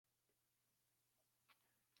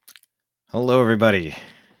Hello, everybody.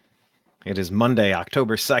 It is Monday,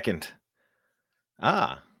 October 2nd.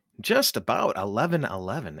 Ah, just about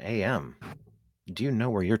 11:11 a.m. Do you know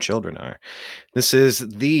where your children are? This is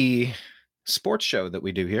the sports show that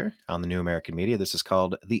we do here on the New American Media. This is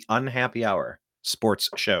called the Unhappy Hour Sports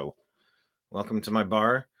Show. Welcome to my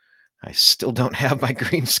bar. I still don't have my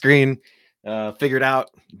green screen figured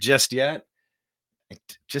out just yet.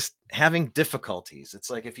 Just having difficulties. It's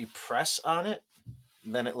like if you press on it,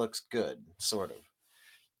 then it looks good, sort of.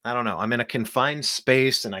 I don't know. I'm in a confined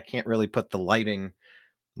space and I can't really put the lighting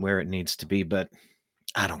where it needs to be, but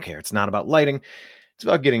I don't care. It's not about lighting. It's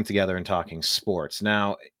about getting together and talking sports.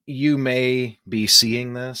 Now, you may be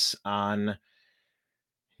seeing this on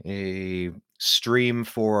a stream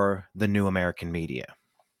for the New American Media.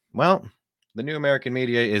 Well, the New American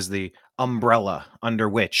Media is the umbrella under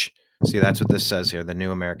which, see, that's what this says here, the New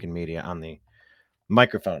American Media on the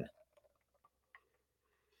microphone.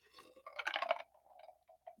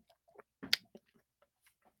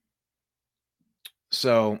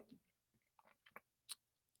 So,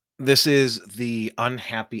 this is the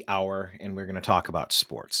unhappy hour, and we're going to talk about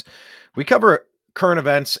sports. We cover current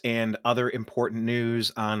events and other important news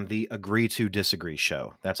on the Agree to Disagree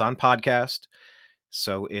show. That's on podcast.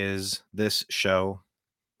 So is this show,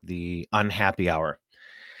 the unhappy hour.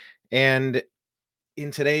 And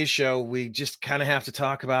in today's show, we just kind of have to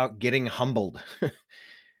talk about getting humbled.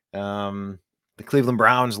 um, the Cleveland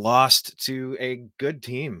Browns lost to a good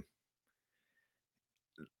team.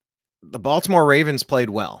 The Baltimore Ravens played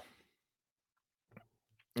well.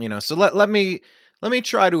 So let me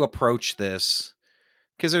try to approach this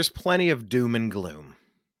because there's plenty of doom and gloom.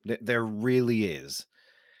 There really is.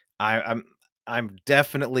 I'm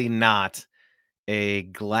definitely not a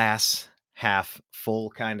glass half full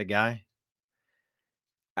kind of guy.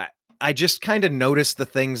 I I just kind of notice the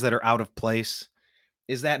things that are out of place.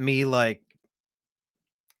 Is that me like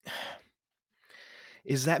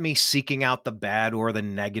is that me seeking out the bad or the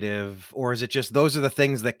negative, or is it just those are the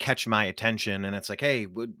things that catch my attention and it's like, "Hey,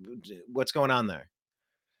 what's going on there?"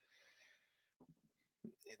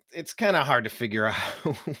 It's kind of hard to figure out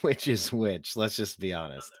which is which, let's just be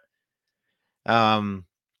honest. Um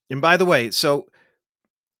and by the way, so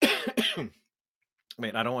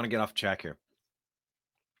wait, I don't want to get off track here.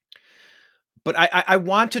 But I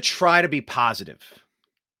want to try to be positive.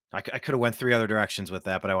 I could have went 3 other directions with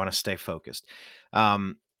that, but I wanna stay focused.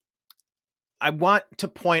 Um, I want to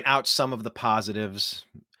point out some of the positives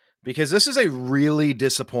because this is a really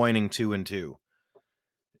disappointing 2 and 2.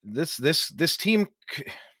 This team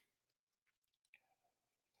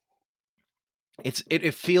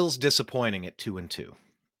it feels disappointing at 2 and 2.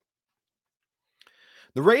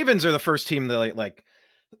 The Ravens are the first team that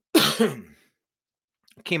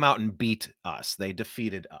came out and beat us. They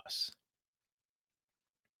defeated us.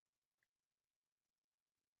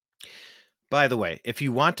 By the way, if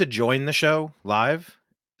you want to join the show live,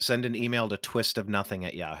 send an email to twistofnothing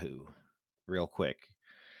at Yahoo real quick.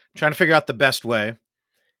 Trying to figure out the best way.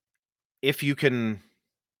 If you can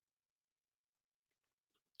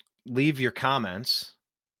leave your comments.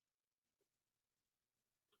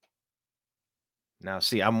 Now,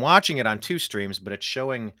 see, I'm watching it on 2 streams, but it's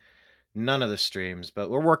showing none of the streams, but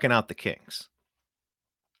we're working out the kinks.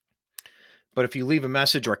 But if you leave a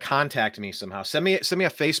message or contact me somehow, send me a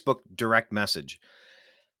Facebook direct message.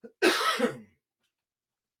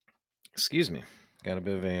 Excuse me. Got a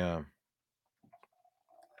bit of a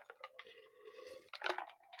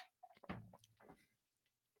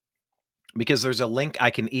because there's a link I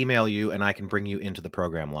can email you and I can bring you into the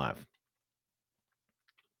program live.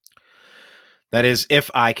 That is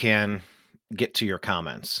if I can get to your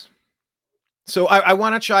comments. So I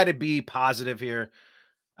want to try to be positive here.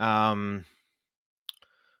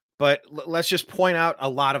 But let's just point out a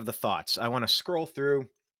lot of the thoughts. I want to scroll through.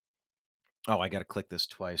 Oh, I got to click this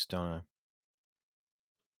twice, don't I?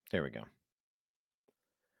 There we go.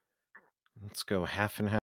 Let's go half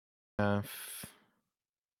and half.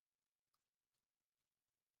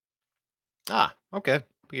 Ah, okay.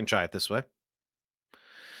 We can try it this way.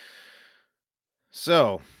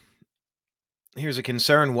 So here's a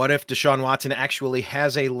concern. What if Deshaun Watson actually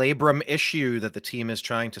has a labrum issue that the team is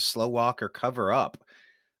trying to slow walk or cover up?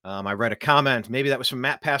 I read a comment, maybe that was from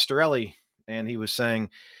Matt Pastorelli, and he was saying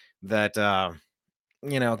that,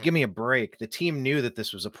 give me a break. The team knew that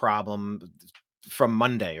this was a problem from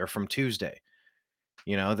Monday or from Tuesday.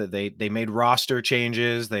 That they made roster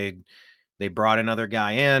changes. They brought another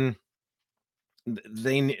guy in.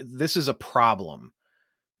 This is a problem.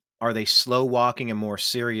 Are they slow walking a more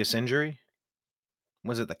serious injury?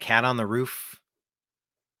 Was it the cat on the roof?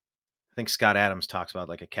 I think Scott Adams talks about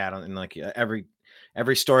like a cat on, and like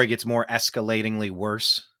Every story gets more escalatingly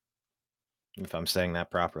worse, if I'm saying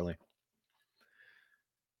that properly.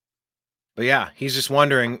 But yeah, he's just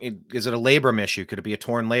wondering, is it a labrum issue? Could it be a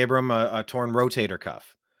torn labrum, a torn rotator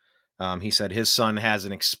cuff? He said his son has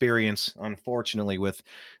an experience, unfortunately, with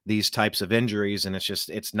these types of injuries, and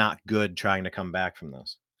it's not good trying to come back from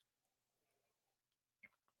those.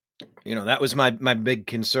 That was my big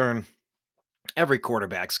concern. Every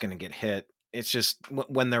quarterback's going to get hit. It's just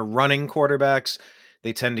when they're running quarterbacks,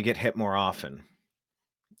 they tend to get hit more often,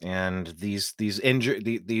 and the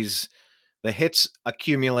hits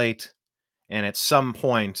accumulate, and at some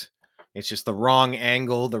point, it's just the wrong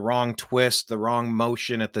angle, the wrong twist, the wrong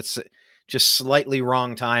motion just slightly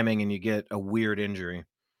wrong timing, and you get a weird injury.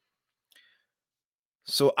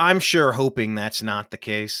 So I'm sure hoping that's not the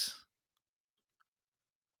case.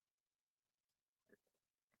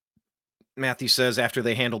 Matthew says after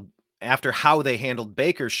how they handled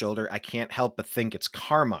Baker's shoulder, I can't help but think it's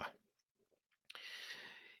karma.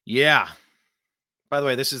 Yeah. By the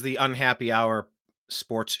way, this is the Unhappy Hour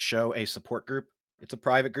Sports Show, a support group. It's a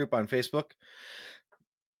private group on Facebook.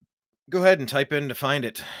 Go ahead and type in to find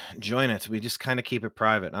it. Join it. We just kind of keep it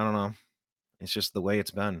private. I don't know. It's just the way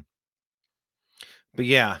it's been. But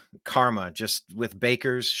yeah, karma just with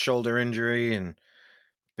Baker's shoulder injury and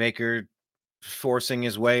Baker forcing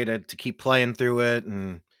his way to keep playing through it,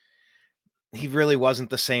 and he really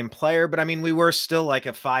wasn't the same player, but I mean, we were still like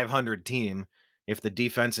a 500 team. If the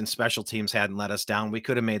defense and special teams hadn't let us down, we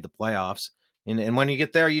could have made the playoffs. And when you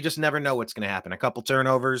get there, you just never know what's going to happen. A couple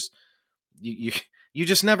turnovers, you you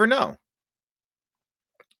just never know.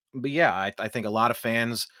 But yeah, I think a lot of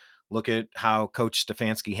fans look at how Coach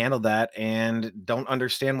Stefanski handled that and don't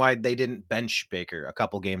understand why they didn't bench Baker a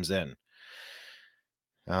couple games in.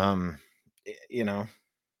 Um, you know,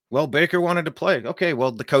 well, Baker wanted to play. Okay,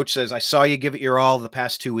 well, the coach says, I saw you give it your all the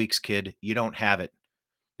past 2 weeks, kid. You don't have it.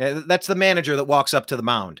 That's the manager that walks up to the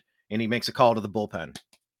mound and he makes a call to the bullpen.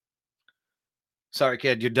 Sorry,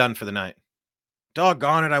 kid, you're done for the night.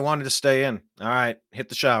 Doggone it, I wanted to stay in. All right, hit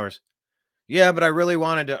the showers. Yeah, but I really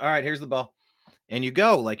wanted to. All right, here's the ball. And you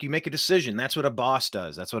go, like you make a decision. That's what a boss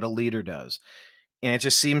does. That's what a leader does. And it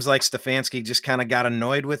just seems like Stefanski just kind of got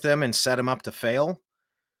annoyed with them and set him up to fail.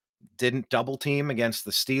 Didn't double team against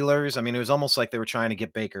the Steelers. I mean, it was almost like they were trying to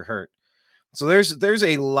get Baker hurt. So there's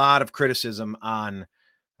a lot of criticism on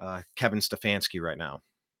Kevin Stefanski right now.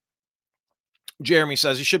 Jeremy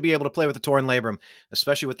says you should be able to play with a torn labrum,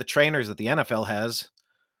 especially with the trainers that the NFL has.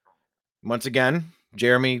 Once again,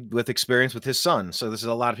 Jeremy with experience with his son. So this is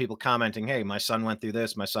a lot of people commenting, hey, my son went through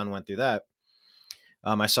this, my son went through that.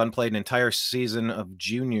 My son played an entire season of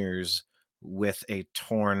juniors with a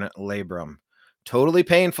torn labrum. Totally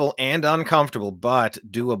painful and uncomfortable, but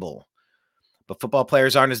doable. But football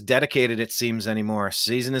players aren't as dedicated, it seems, anymore.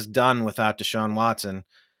 Season is done without Deshaun Watson.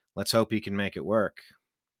 Let's hope he can make it work.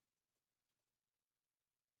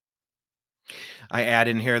 I add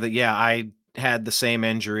in here that, yeah, I had the same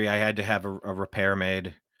injury. I had to have a repair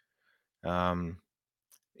made. Um,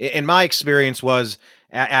 and my experience was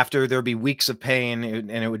after there'd be weeks of pain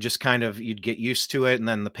and it would just kind of, you'd get used to it. And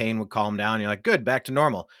then the pain would calm down. You're like, good, back to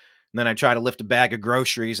normal. And then I try to lift a bag of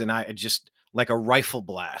groceries and I just like a rifle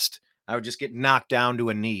blast. I would just get knocked down to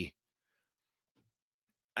a knee.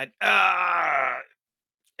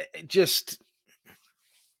 Just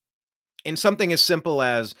in something as simple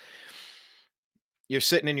as you're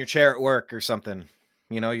sitting in your chair at work or something,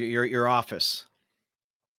 your office,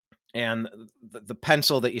 and the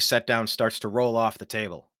pencil that you set down starts to roll off the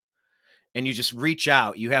table, and you just reach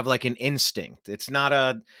out. You have like an instinct. It's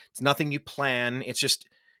nothing you plan.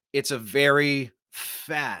 It's a very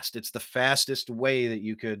fast. It's the fastest way that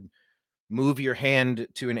you could move your hand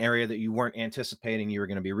to an area that you weren't anticipating you were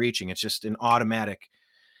going to be reaching. It's just an automatic.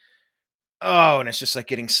 Oh, and it's just like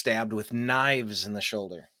getting stabbed with knives in the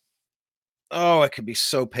shoulder. Oh, it could be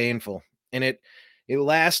so painful. And it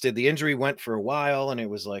lasted. The injury went for a while, and it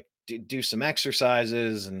was like do some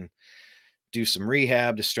exercises and do some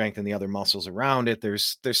rehab to strengthen the other muscles around it.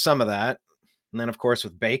 There's some of that. And then of course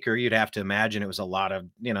with Baker, you'd have to imagine it was a lot of,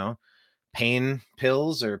 pain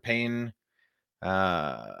pills or pain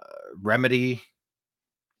uh remedy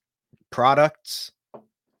products.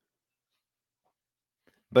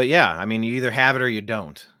 But yeah, I mean you either have it or you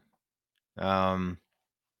don't. Um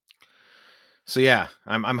So yeah,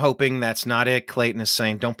 I'm hoping that's not it. Clayton is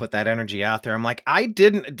saying, "Don't put that energy out there." I'm like, I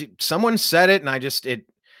didn't. Someone said it, and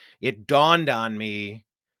it dawned on me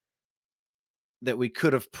that we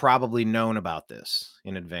could have probably known about this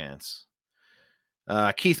in advance.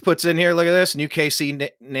 Keith puts in here. Look at this new KC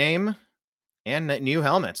name and new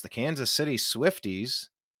helmets. The Kansas City Swifties.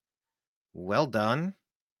 Well done,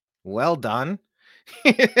 well done.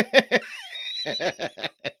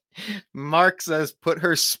 Mark says, "Put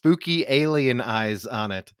her spooky alien eyes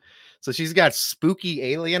on it." So she's got spooky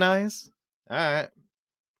alien eyes? Alright.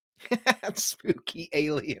 Spooky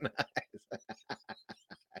alien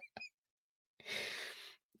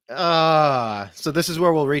so this is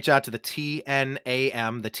where we'll reach out to the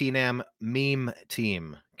TNAM, the TNAM meme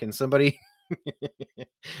team. Can somebody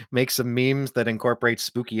make some memes that incorporate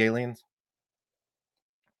spooky aliens?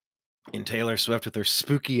 And Taylor Swift with her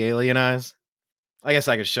spooky alien eyes? I guess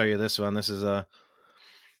I could show you this one. This is a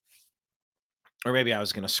or maybe I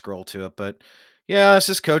was gonna scroll to it, but yeah, this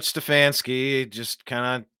is Coach Stefanski. Just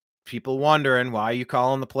kind of people wondering why you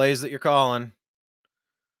calling the plays that you're calling.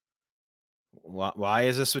 Why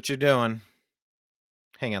is this what you're doing?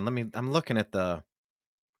 Hang on, let me. I'm looking at the.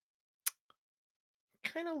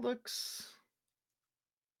 Kind of looks.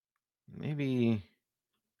 Maybe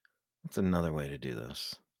that's another way to do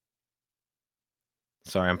this.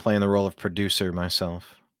 Sorry, I'm playing the role of producer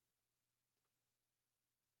myself.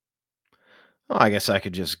 Oh, I guess I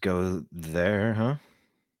could just go there, huh?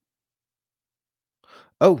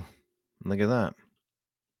 Oh, look at that.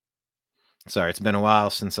 Sorry, it's been a while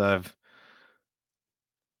since I've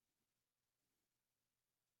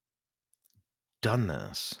done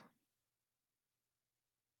this.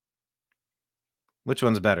 Which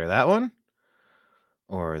one's better, that one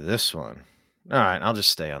or this one? All right, I'll just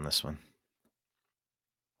stay on this one.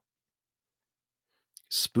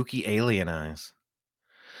 Spooky alien eyes.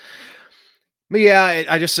 But yeah,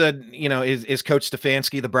 I just said, is Coach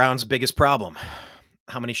Stefanski the Browns' biggest problem?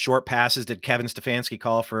 How many short passes did Kevin Stefanski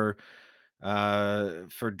call for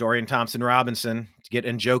Dorian Thompson Robinson to get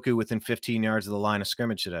Njoku within 15 yards of the line of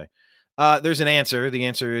scrimmage today? There's an answer. The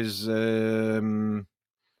answer is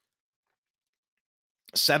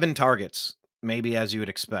 7 targets, maybe as you would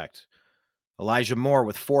expect. Elijah Moore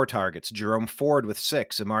with 4 targets, Jerome Ford with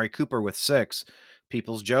 6, Amari Cooper with 6,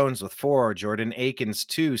 Peoples Jones with 4, Jordan Akins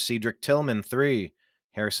 2, Cedric Tillman 3,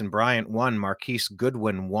 Harrison Bryant 1, Marquise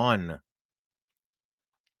Goodwin 1.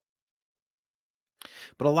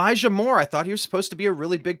 But Elijah Moore, I thought he was supposed to be a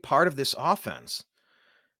really big part of this offense.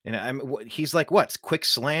 And he's like what? Quick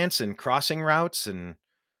slants and crossing routes and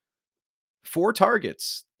 4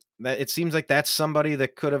 targets. That it seems like that's somebody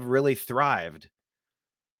that could have really thrived.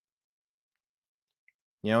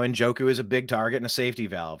 Njoku is a big target and a safety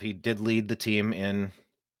valve. He did lead the team in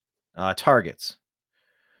targets.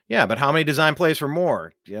 Yeah, but how many design plays for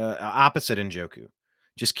Moore? Opposite Njoku.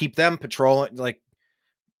 Just keep them patrolling like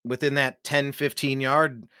within that 10, 15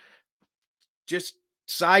 yard, just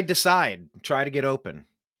side to side. Try to get open.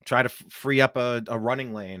 Try to free up a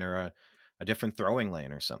running lane or a different throwing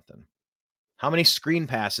lane or something. How many screen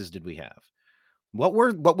passes did we have? What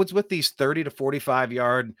was with these 30 to 45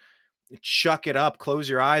 yard chuck it up, close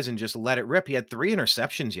your eyes and just let it rip? He had 3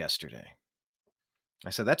 interceptions yesterday. I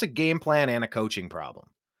said that's a game plan and a coaching problem.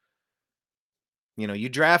 You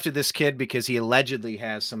drafted this kid because he allegedly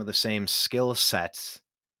has some of the same skill sets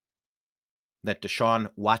that Deshaun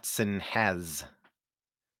Watson has.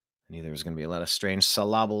 I knew there was going to be a lot of strange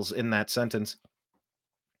syllables in that sentence.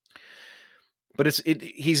 But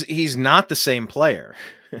he's not the same player.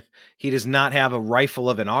 He does not have a rifle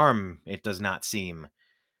of an arm, it does not seem,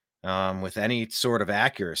 with any sort of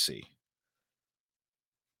accuracy.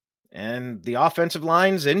 And the offensive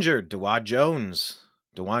line's injured. Dewan Jones,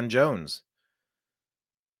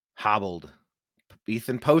 hobbled.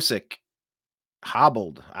 Ethan Posick,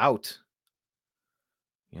 hobbled, out.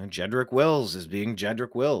 Jedrick Wills is being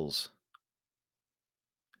Jedrick Wills.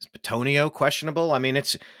 Is Bitonio questionable? I mean,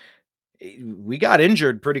 we got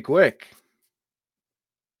injured pretty quick.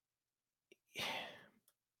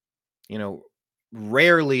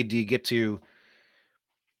 Rarely do you get to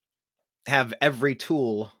have every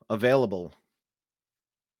tool available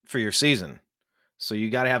for your season. So you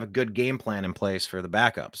got to have a good game plan in place for the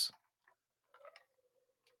backups.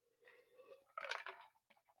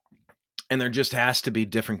 And there just has to be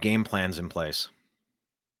different game plans in place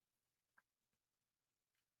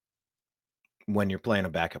when you're playing a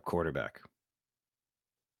backup quarterback.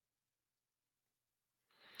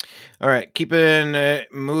 All right, keeping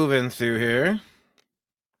moving through here.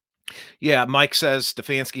 Yeah, Mike says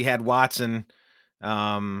Stefanski had Watson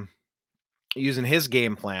using his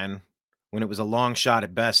game plan when it was a long shot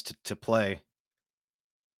at best to play.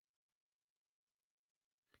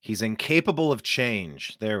 He's incapable of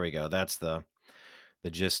change. There we go. That's the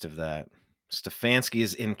gist of that. Stefanski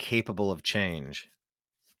is incapable of change.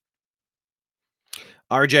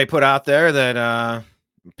 RJ put out there that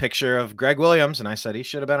picture of Greg Williams, and I said he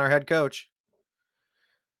should have been our head coach.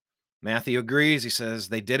 Matthew agrees. He says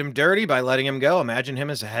they did him dirty by letting him go. Imagine him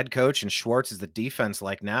as a head coach and Schwartz as the defense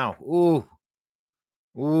like now. Ooh,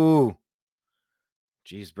 ooh.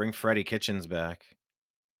 Geez, bring Freddie Kitchens back.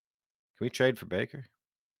 Can we trade for Baker?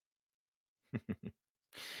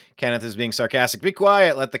 Kenneth is being sarcastic. Be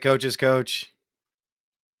quiet. Let the coaches coach.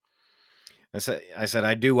 I said,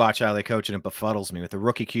 I do watch how they coach, and it befuddles me. With a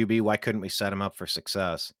rookie QB, why couldn't we set him up for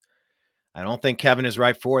success? I don't think Kevin is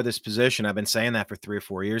right for this position. I've been saying that for 3 or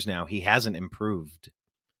 4 years now. He hasn't improved.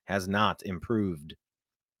 Has not improved.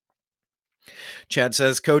 Chad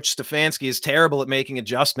says Coach Stefanski is terrible at making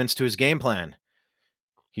adjustments to his game plan.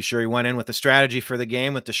 He's sure he went in with a strategy for the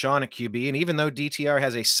game with Deshaun at QB, and even though DTR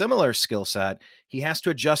has a similar skill set, he has to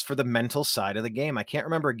adjust for the mental side of the game. I can't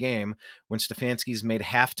remember a game when Stefanski's made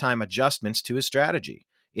halftime adjustments to his strategy.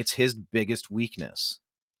 It's his biggest weakness.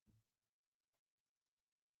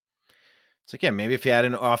 It's like, yeah, maybe if he had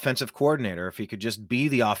an offensive coordinator, if he could just be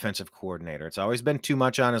the offensive coordinator. It's always been too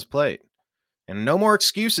much on his plate. And no more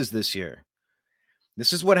excuses this year.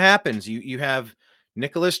 This is what happens. You have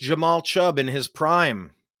Nicholas Jamal Chubb in his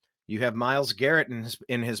prime. You have Myles Garrett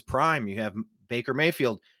in his prime. You have Baker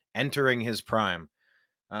Mayfield entering his prime.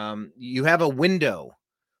 You have a window.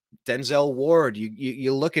 Denzel Ward.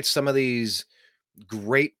 You look at some of these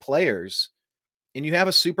great players, and you have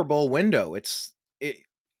a Super Bowl window. It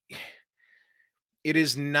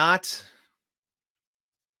is not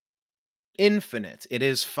infinite. It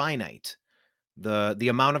is finite. The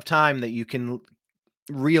amount of time that you can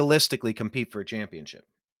realistically compete for a championship.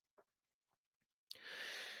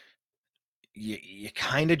 You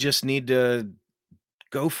kind of just need to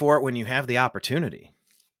go for it when you have the opportunity.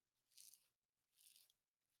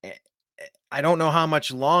 Eh, I don't know how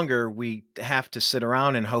much longer we have to sit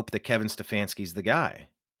around and hope that Kevin Stefanski's the guy.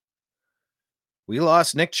 We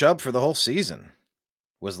lost Nick Chubb for the whole season.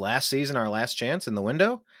 Was last season our last chance in the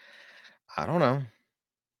window? I don't know.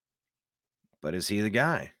 But is he the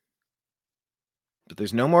guy? But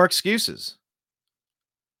there's no more excuses.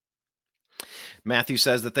 Matthew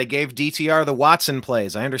says that they gave DTR the Watson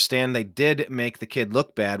plays. I understand they did make the kid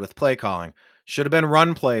look bad with play calling. Should have been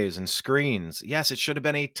run plays and screens. Yes, it should have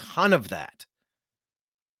been a ton of that.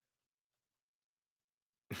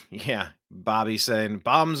 Yeah, Bobby saying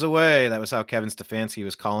bombs away. That was how Kevin Stefanski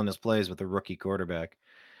was calling his plays with the rookie quarterback.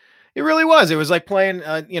 It really was. It was like playing,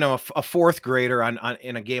 a fourth grader on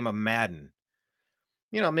in a game of Madden.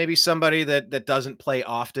 Maybe somebody that doesn't play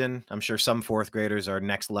often. I'm sure some fourth graders are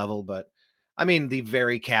next level, but I mean the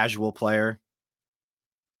very casual player.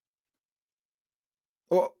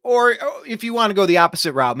 Or if you want to go the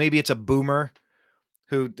opposite route, maybe it's a boomer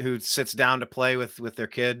who sits down to play with their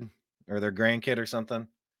kid or their grandkid or something,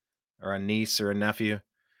 or a niece or a nephew.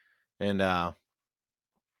 And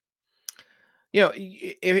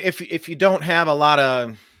if you don't have a lot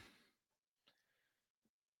of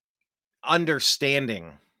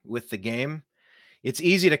understanding with the game, it's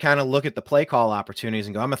easy to kind of look at the play call opportunities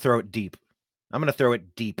and go, I'm gonna throw it deep. I'm gonna throw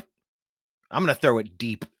it deep. I'm gonna throw it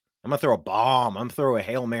deep. I'm gonna throw a bomb. I'm gonna throw a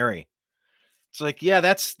Hail Mary. It's like, yeah,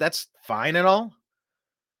 that's fine and all,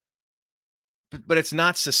 but it's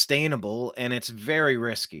not sustainable and it's very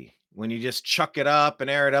risky when you just chuck it up and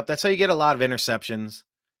air it up. That's how you get a lot of interceptions,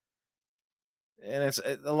 and it's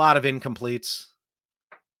a lot of incompletes.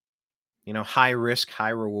 High risk, high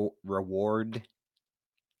reward,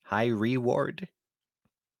 high reward.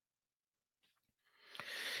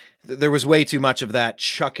 There was way too much of that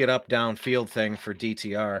chuck it up downfield thing for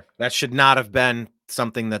DTR. That should not have been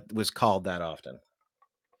something that was called that often.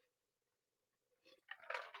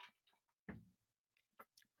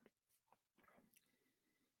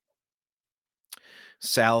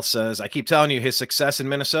 Sal says, I keep telling you his success in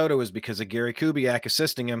Minnesota was because of Gary Kubiak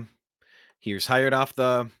assisting him. He was hired off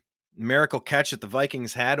the miracle catch that the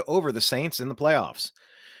Vikings had over the Saints in the playoffs.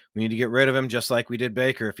 We need to get rid of him just like we did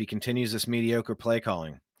Baker if he continues this mediocre play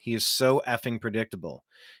calling. He is so effing predictable.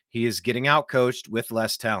 He is getting out coached with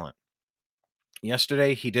less talent.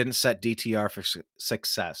 Yesterday, he didn't set DTR for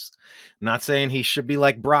success. I'm not saying he should be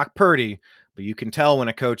like Brock Purdy, but you can tell when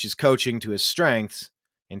a coach is coaching to his strengths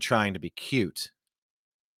and trying to be cute.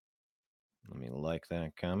 Let me like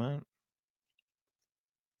that comment.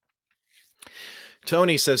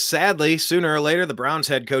 Tony says, sadly, sooner or later, the Browns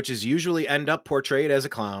head coaches usually end up portrayed as a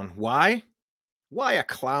clown. Why? Why a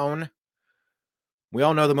clown? We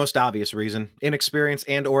all know the most obvious reason: inexperience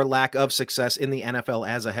and or lack of success in the NFL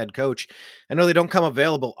as a head coach. I know they don't come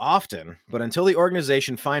available often, but until the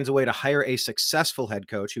organization finds a way to hire a successful head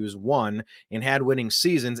coach who's won and had winning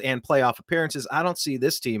seasons and playoff appearances, I don't see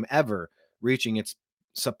this team ever reaching its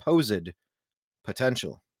supposed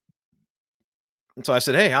potential. And so I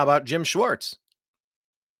said, hey, how about Jim Schwartz?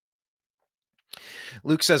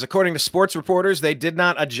 Luke says, according to sports reporters, they did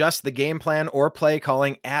not adjust the game plan or play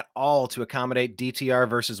calling at all to accommodate DTR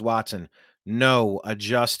versus Watson. No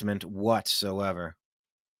adjustment whatsoever.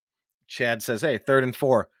 Chad says, hey, 3rd and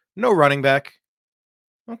 4. No running back.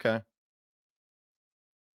 Okay.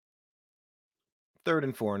 3rd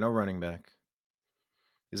and 4. No running back.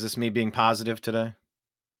 Is this me being positive today?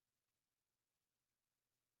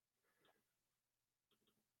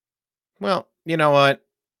 Well, you know what?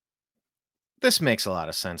 This makes a lot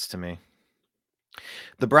of sense to me.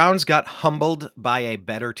 The Browns got humbled by a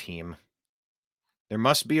better team. There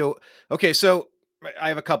must be a. Okay, so I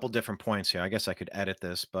have a couple different points here. I guess I could edit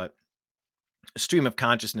this, but stream of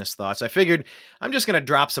consciousness thoughts. I figured I'm just going to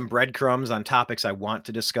drop some breadcrumbs on topics I want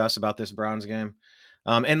to discuss about this Browns game.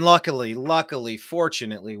 And luckily,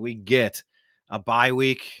 fortunately, we get a bye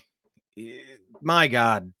week. Eh, My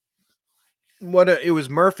God, it was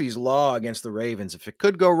Murphy's law against the Ravens. If it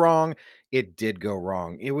could go wrong, it did go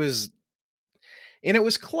wrong. It was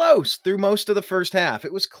close through most of the first half.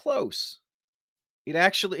 It was close.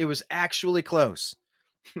 It was actually close.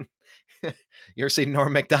 You ever see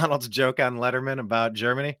Norm Macdonald's joke on Letterman about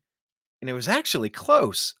Germany? And it was actually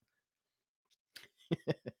close.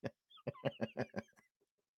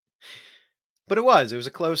 But it was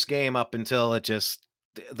a close game up until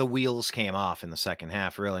the wheels came off in the second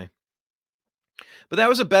half, really. But that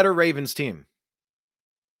was a better Ravens team.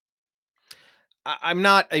 I'm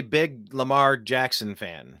not a big Lamar Jackson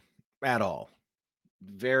fan at all.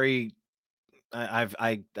 Very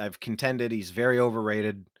I've contended he's very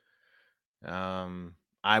overrated.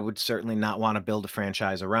 I would certainly not want to build a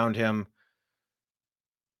franchise around him.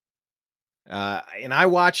 And I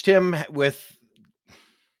watched him with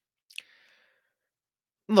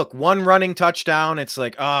look, one running touchdown. It's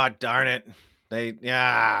like, oh, darn it.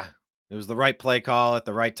 It was the right play call at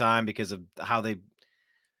the right time because of how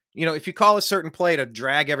if you call a certain play to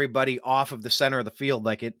drag everybody off of the center of the field,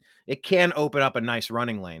 like it can open up a nice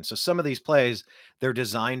running lane. So some of these plays, they're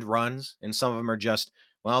designed runs, and some of them are just,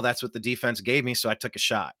 well, that's what the defense gave me. So I took a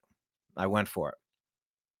shot. I went for it.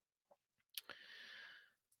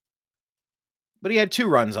 But he had two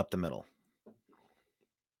runs up the middle,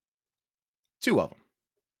 two of them.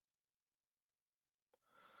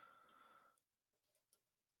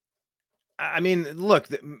 I mean, look,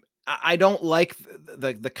 I don't like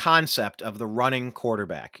the concept of the running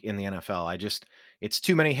quarterback in the NFL. It's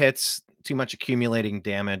too many hits, too much accumulating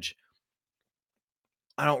damage.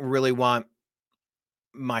 I don't really want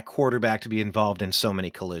my quarterback to be involved in so many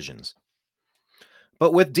collisions.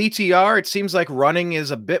 But with DTR, it seems like running is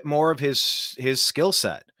a bit more of his skill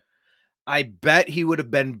set. I bet he would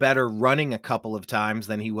have been better running a couple of times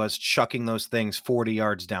than he was chucking those things 40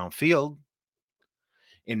 yards downfield.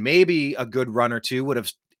 And maybe a good run or two would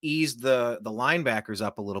have eased the linebackers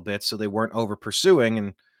up a little bit so they weren't over pursuing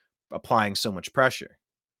and applying so much pressure.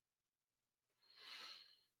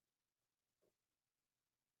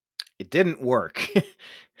 It didn't work.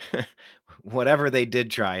 Whatever they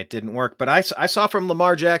did try, it didn't work. But I saw from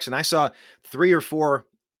Lamar Jackson, I saw 3 or 4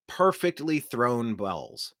 perfectly thrown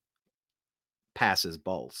balls.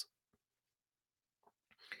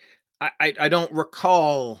 I don't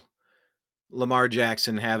recall Lamar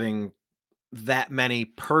Jackson having that many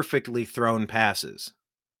perfectly thrown passes.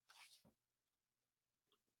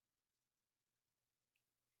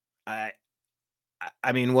 I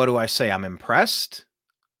I mean, what do I say? I'm impressed.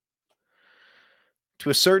 To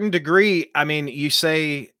a certain degree, I mean, you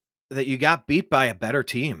say that you got beat by a better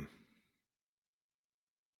team.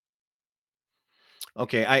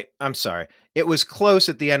 Okay, I'm sorry. It was close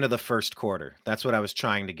at the end of the first quarter. That's what I was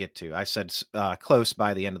trying to get to. I said close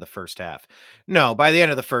by the end of the first half. No, by the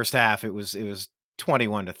end of the first half, it was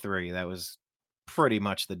 21-3. That was pretty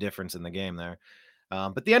much the difference in the game there.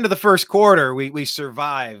 But the end of the first quarter, we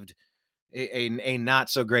survived a not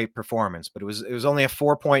so great performance, but it was only a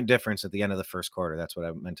 4-point difference at the end of the first quarter. That's what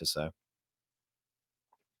I meant to say.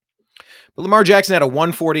 But Lamar Jackson had a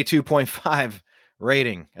 142.5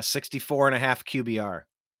 rating, a 64.5 QBR.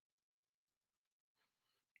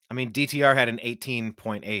 I mean, DTR had an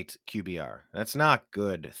 18.8 QBR. That's not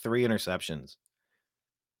good. 3 interceptions.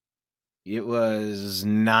 It was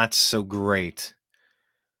not so great.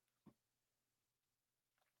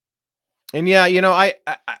 And yeah,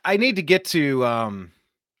 I need to get to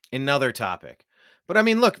another topic. But I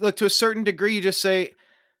mean, look, to a certain degree, you just say,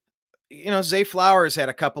 Zay Flowers had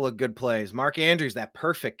a couple of good plays. Mark Andrews, that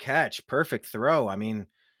perfect catch, perfect throw. I mean,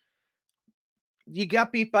 you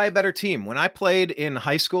got beat by a better team. When I played in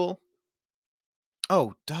high school,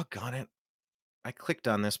 oh, doggone it. I clicked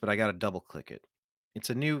on this, but I got to double click it. It's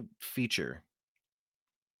a new feature.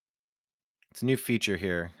 It's a new feature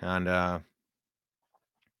here. And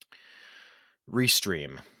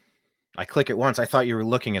Restream. I click it once. I thought you were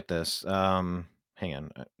looking at this. Hang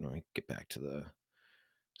on. Let me get back to the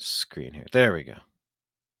screen here. There we go.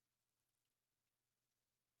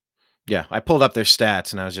 Yeah, I pulled up their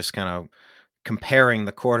stats and I was just kind of comparing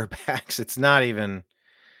the quarterbacks. It's not even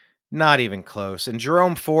close. And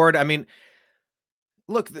Jerome Ford, I mean,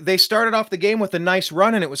 look, they started off the game with a nice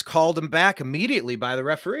run and it was called them back immediately by the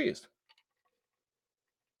referees.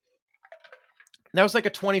 That was like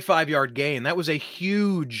a 25-yard gain. That was a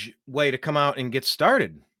huge way to come out and get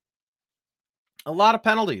started. A lot of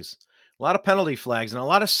penalties, a lot of penalty flags, and a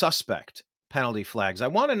lot of suspect penalty flags. I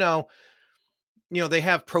want to know, they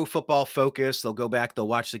have Pro Football Focus. They'll go back, they'll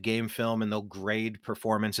watch the game film, and they'll grade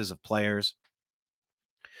performances of players.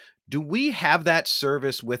 Do we have that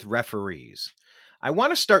service with referees? I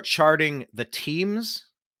want to start charting the teams,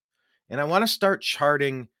 and I want to start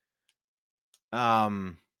charting,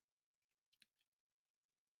 um,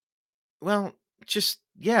 well, just,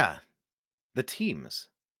 yeah, the teams.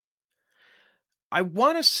 I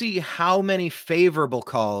want to see how many favorable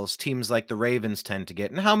calls teams like the Ravens tend to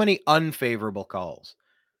get and how many unfavorable calls.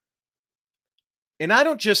 And I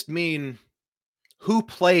don't just mean who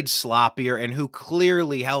played sloppier and who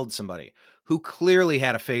clearly held somebody, who clearly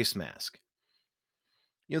had a face mask.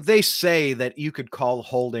 They say that you could call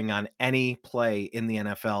holding on any play in the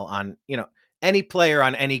NFL on, any player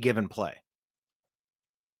on any given play.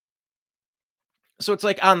 So it's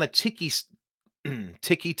like on the ticky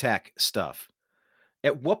tack stuff.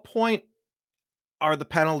 At what point are the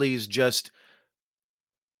penalties just,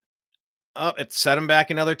 oh, it set them back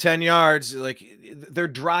another 10 yards? Like, they're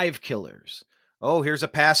drive killers. Oh, here's a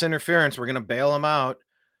pass interference. We're going to bail them out.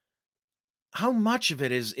 How much of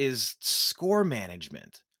it is score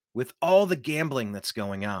management with all the gambling that's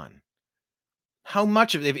going on? How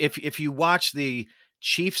much of it, if you watch the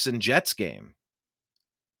Chiefs and Jets game,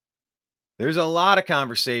 there's a lot of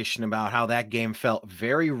conversation about how that game felt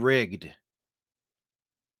very rigged.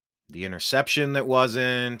 The interception that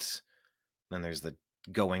wasn't, then there's the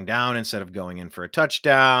going down instead of going in for a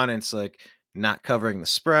touchdown. It's like not covering the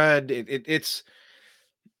spread.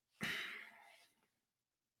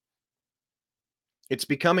 It's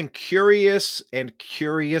becoming curious and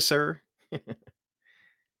curiouser.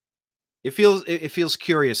 It feels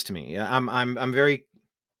curious to me. I'm very,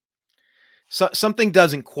 something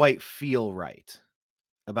doesn't quite feel right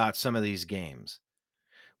about some of these games.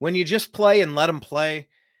 When you just play and let them play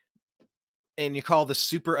and you call the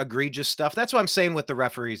super egregious stuff. That's what I'm saying with the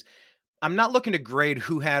referees. I'm not looking to grade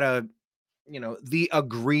who had the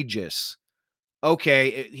egregious.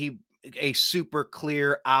 Okay, he a super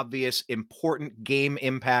clear, obvious, important game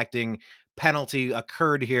impacting penalty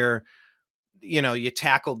occurred here. You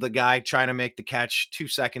tackled the guy trying to make the catch 2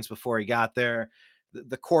 seconds before he got there.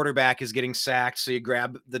 The quarterback is getting sacked, so you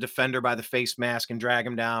grab the defender by the face mask and drag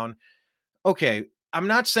him down. Okay, I'm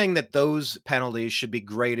not saying that those penalties should be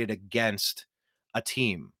graded against a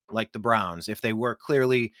team like the Browns. If they were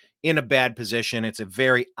clearly in a bad position, it's a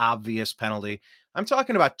very obvious penalty. I'm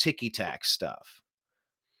talking about ticky-tack stuff.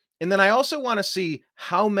 And then I also want to see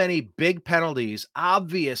how many big penalties,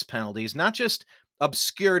 obvious penalties, not just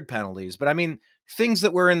obscured penalties, but I mean things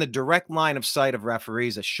that were in the direct line of sight of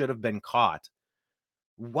referees that should have been caught.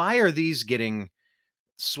 Why are these getting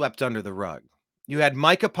swept under the rug? You had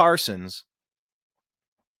Micah Parsons,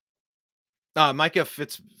 Minka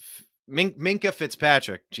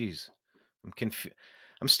Fitzpatrick. Jeez,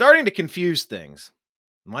 I'm starting to confuse things.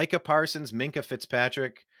 Micah Parsons, Minka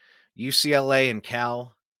Fitzpatrick, UCLA and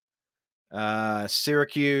Cal,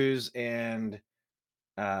 Syracuse and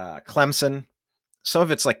Clemson. Some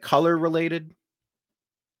of it's like color related.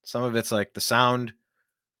 Some of it's like the sound.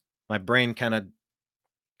 My brain kind of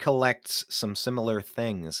collects some similar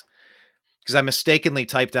things because I mistakenly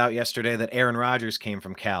typed out yesterday that Aaron Rodgers came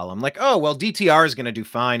from Cal. I'm like, oh, well, DTR is going to do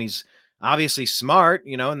fine. He's obviously smart,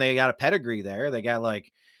 and they got a pedigree there. They got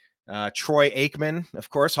like Troy Aikman, of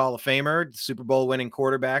course, Hall of Famer, Super Bowl winning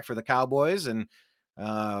quarterback for the Cowboys. And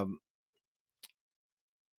um,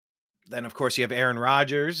 then, of course, you have Aaron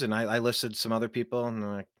Rodgers. And I listed some other people. And they're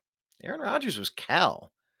like, Aaron Rodgers was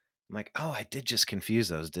Cal. I'm like, oh, I did just confuse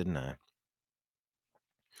those, didn't I?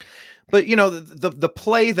 But the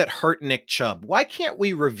play that hurt Nick Chubb. Why can't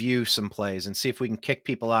we review some plays and see if we can kick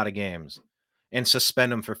people out of games and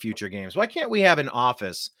suspend them for future games? Why can't we have an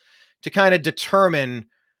office to kind of determine?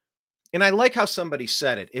 And I like how somebody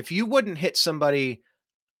said it. If you wouldn't hit somebody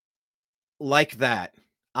like that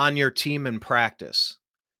on your team in practice,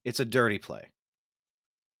 it's a dirty play.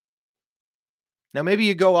 Now, maybe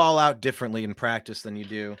you go all out differently in practice than you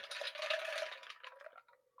do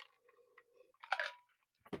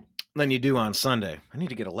than you do on Sunday. I need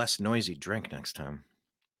to get a less noisy drink next time.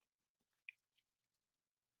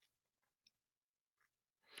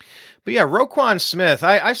 But yeah, Roquan Smith,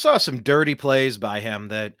 I saw some dirty plays by him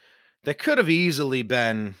that could have easily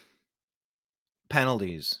been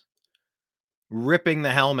penalties. Ripping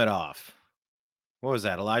the helmet off. What was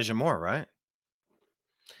that? Elijah Moore, right?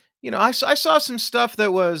 I saw some stuff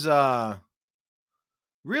that was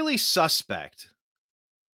really suspect.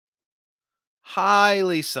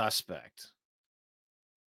 Highly suspect.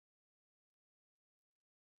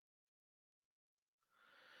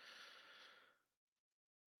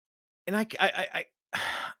 And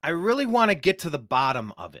I really want to get to the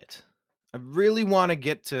bottom of it. I really want to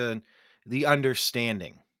get to the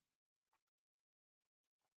understanding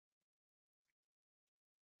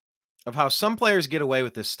of how some players get away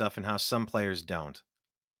with this stuff and how some players don't.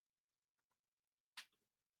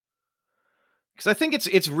 Because I think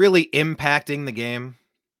it's really impacting the game.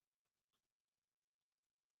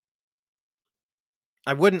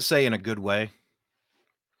 I wouldn't say in a good way.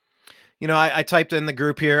 I typed in the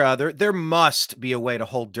group here. There must be a way to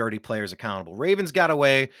hold dirty players accountable. Ravens got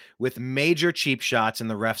away with major cheap shots, and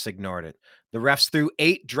the refs ignored it. The refs threw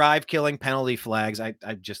 8 drive-killing penalty flags. I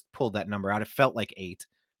just pulled that number out. It felt like 8.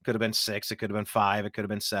 Could have been 6. It could have been 5. It could have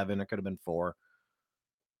been 7. It could have been 4.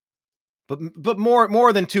 But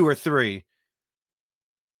more than 2 or 3.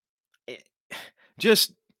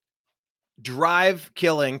 Just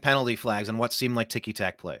drive-killing penalty flags on what seemed like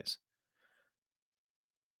ticky-tack plays.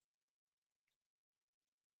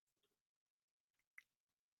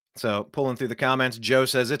 So pulling through the comments, Joe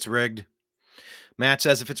says it's rigged. Matt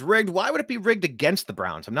says, if it's rigged, why would it be rigged against the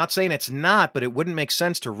Browns? I'm not saying it's not, but it wouldn't make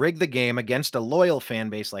sense to rig the game against a loyal fan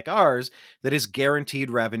base like ours that is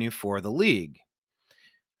guaranteed revenue for the league.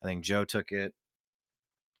 I think Joe took it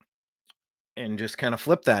and just kind of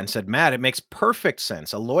flipped that and said, Matt, it makes perfect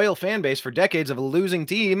sense. A loyal fan base for decades of a losing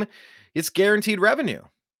team, it's guaranteed revenue.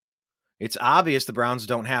 It's obvious the Browns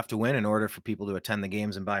don't have to win in order for people to attend the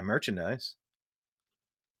games and buy merchandise.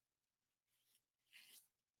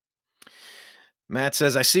 Matt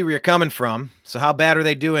says, I see where you're coming from. So how bad are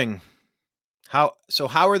they doing? How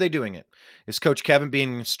are they doing it? Is Coach Kevin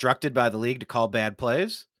being instructed by the league to call bad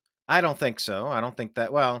plays? I don't think so. I don't think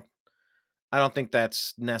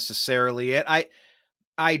that's necessarily it.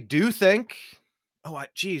 I do think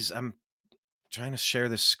geez, I'm trying to share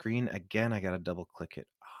this screen again. I got to double click it.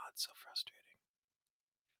 Oh, it's so frustrating.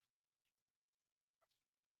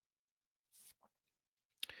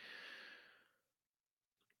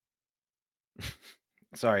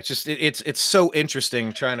 Sorry, it's just it's so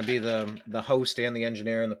interesting trying to be the host and the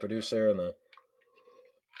engineer and the producer and the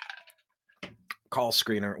call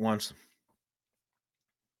screener at once.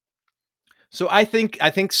 So I think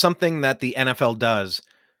something that the NFL does,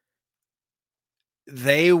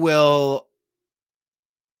 they will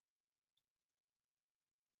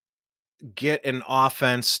get an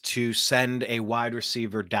offense to send a wide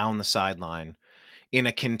receiver down the sideline in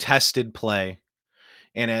a contested play,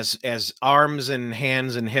 and as arms and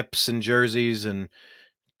hands and hips and jerseys and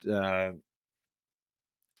uh,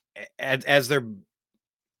 as they're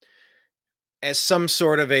as some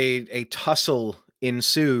sort of a tussle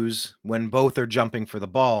ensues when both are jumping for the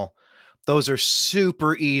ball, those are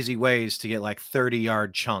super easy ways to get like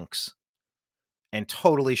 30-yard chunks and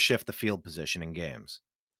totally shift the field position in games.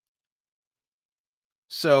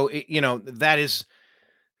 So that is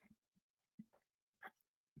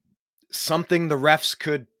something the refs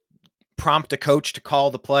could prompt a coach to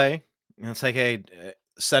call the play. And it's like, hey,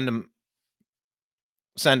 send him,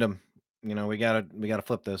 send him. We gotta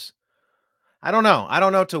flip this. I don't know. I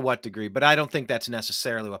don't know to what degree, but I don't think that's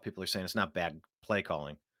necessarily what people are saying. It's not bad play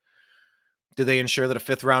calling. Do they ensure that a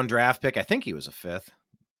 5th-round draft pick? I think he was a 5th.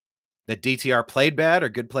 That DTR played bad, or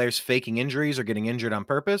good players faking injuries or getting injured on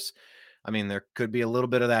purpose? I mean, there could be a little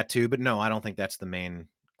bit of that too, but no, I don't think that's the main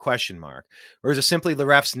question mark. Or is it simply the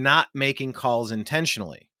refs not making calls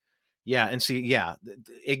intentionally? Yeah, and see, yeah,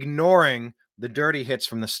 ignoring the dirty hits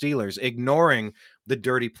from the Steelers, ignoring the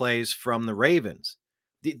dirty plays from the Ravens.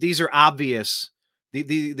 These are obvious.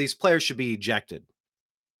 These players should be ejected.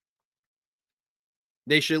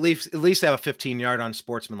 They should at least have a 15-yard on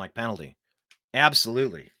sportsmanlike penalty.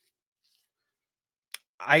 Absolutely.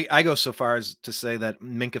 I go so far as to say that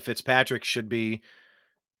Minkah Fitzpatrick should be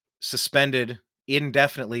suspended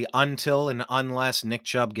indefinitely until and unless Nick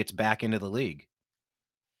Chubb gets back into the league.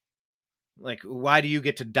 Like, why do you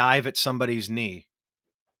get to dive at somebody's knee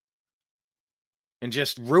and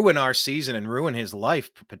just ruin our season and ruin his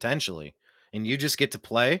life potentially? And you just get to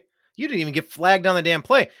play? You didn't even get flagged on the damn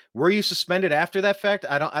play. Were you suspended after that fact?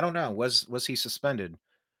 I don't know. Was he suspended?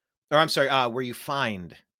 Or I'm sorry, were you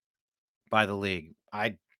fined? by the league.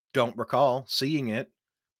 I don't recall seeing it.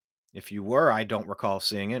 If you were, I don't recall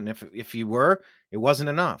seeing it. And if you were, it wasn't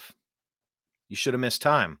enough. You should have missed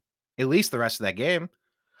time. At least the rest of that game.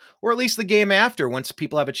 Or at least the game after, once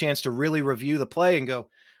people have a chance to really review the play and go,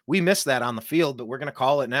 we missed that on the field, but we're going to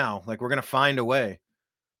call it now. Like, we're going to find a way.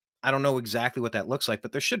 I don't know exactly what that looks like,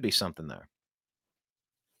 but there should be something there.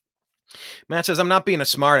 Matt says, I'm not being a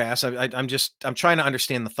smartass. I'm trying to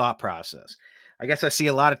understand the thought process. I guess I see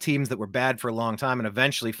a lot of teams that were bad for a long time and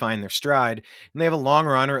eventually find their stride, and they have a long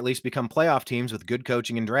run or at least become playoff teams with good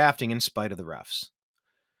coaching and drafting in spite of the refs.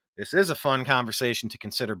 This is a fun conversation to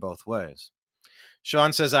consider both ways.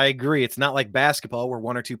 Sean says, I agree. It's not like basketball where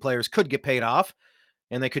one or two players could get paid off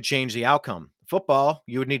and they could change the outcome. Football,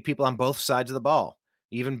 you would need people on both sides of the ball.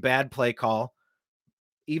 Even bad play calling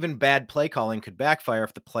could backfire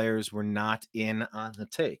if the players were not in on the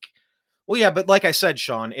take. Well, yeah, but like I said,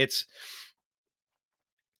 Sean, it's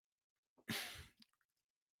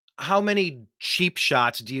how many cheap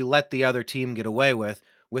shots do you let the other team get away with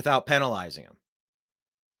without penalizing them?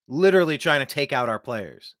 Literally trying to take out our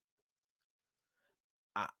players.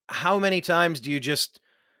 How many times do you just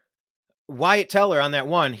Wyatt Teller on that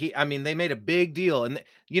one, they made a big deal, and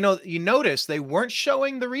you notice they weren't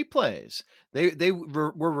showing the replays. They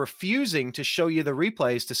were refusing to show you the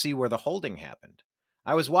replays to see where the holding happened.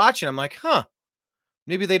 I was watching, I'm like, "Huh,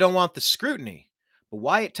 maybe they don't want the scrutiny." But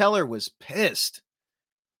Wyatt Teller was pissed.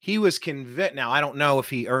 He was convinced. Now, I don't know if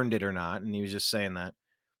he earned it or not, and he was just saying that.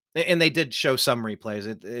 And they did show some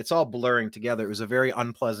replays. It's all blurring together. It was a very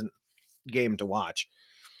unpleasant game to watch.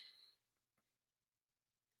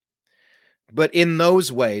 But in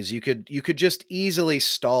those ways, you could just easily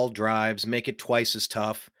stall drives, make it twice as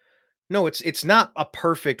tough. No, it's not a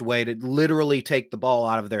perfect way to literally take the ball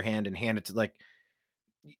out of their hand and hand it to, like,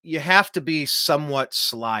 you have to be somewhat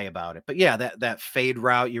sly about it. But yeah, that fade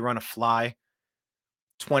route, you run a fly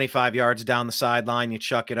 25 yards down the sideline, you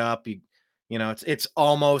chuck it up, it's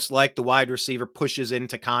almost like the wide receiver pushes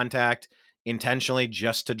into contact intentionally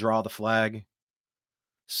just to draw the flag.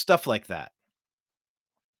 Stuff like that.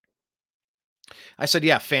 I said,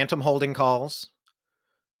 yeah, phantom holding calls.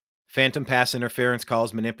 Phantom pass interference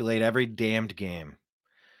calls manipulate every damned game.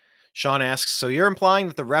 Sean asks, so you're implying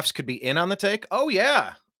that the refs could be in on the take? Oh,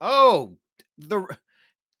 yeah. Oh, the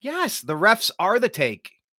yes, the refs are the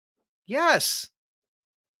take. Yes.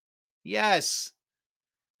 Yes.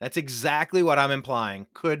 That's exactly what I'm implying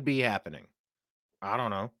could be happening. I don't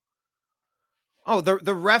know. Oh, the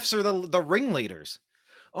refs are the ringleaders.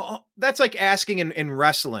 Oh, that's like asking in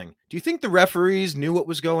wrestling. Do you think the referees knew what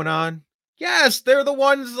was going on? Yes, they're the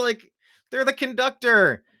ones, like, they're the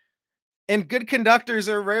conductor. And good conductors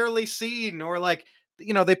are rarely seen, or like,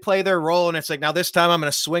 they play their role and it's like, now this time I'm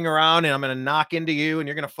going to swing around and I'm going to knock into you and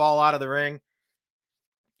you're going to fall out of the ring.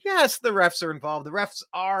 Yes, the refs are involved. The refs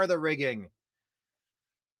are the rigging.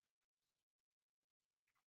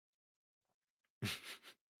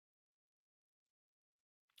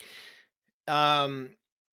 Um,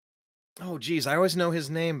 oh geez, I always know his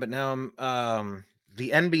name, but now I'm the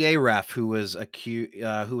NBA ref who was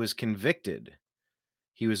convicted.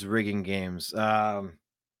 He was rigging games. Why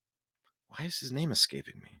is his name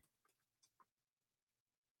escaping me?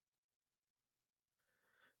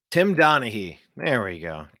 Tim Donaghy. There we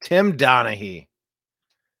go. Tim Donaghy.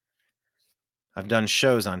 I've done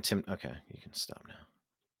shows on Tim. Okay, you can stop now.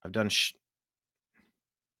 I've done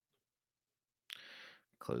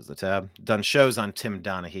close the tab. Done shows on Tim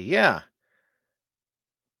Donaghy. Yeah.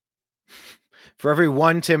 For every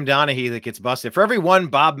one Tim Donaghy that gets busted, for every one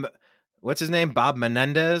what's his name? Bob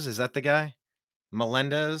Menendez? Is that the guy?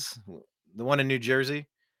 Melendez? The one in New Jersey?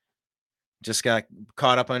 Just got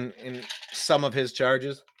caught up in some of his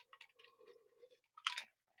charges.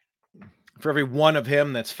 For every one of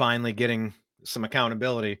him that's finally getting some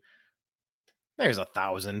accountability, there's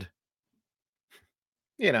 1,000.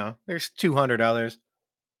 There's 200 others.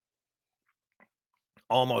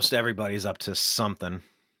 Almost everybody's up to something.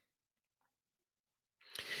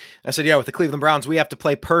 I said, yeah, with the Cleveland Browns, we have to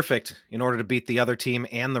play perfect in order to beat the other team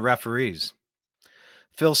and the referees.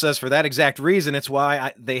 Phil says, for that exact reason, it's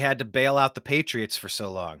why they had to bail out the Patriots for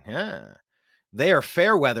so long. Yeah. They are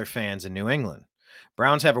fair weather fans in New England.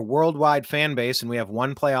 Browns have a worldwide fan base, and we have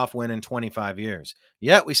one playoff win in 25 years.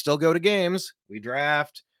 Yet we still go to games. We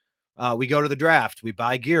draft. We go to the draft. We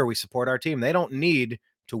buy gear. We support our team. They don't need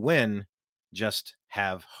to win, just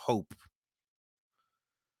have hope.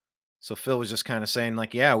 So Phil was just kind of saying,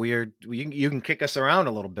 like, yeah, you can kick us around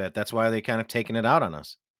a little bit. That's why they kind of taking it out on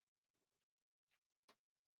us.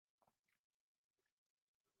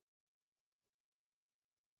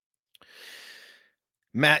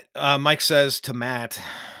 Mike says to Matt,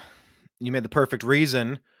 You made the perfect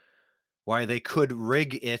reason why they could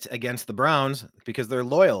rig it against the Browns because they're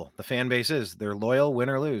loyal. The fan base is. They're loyal, win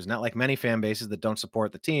or lose. Not like many fan bases that don't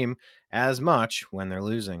support the team as much when they're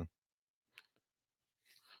losing.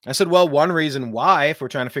 I said, well, one reason why, if we're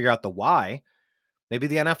trying to figure out the why, maybe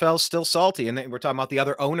the NFL's still salty. And we're talking about the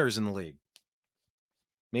other owners in the league.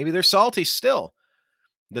 Maybe they're salty still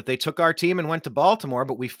that they took our team and went to Baltimore,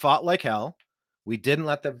 but we fought like hell. We didn't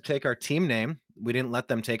let them take our team name. We didn't let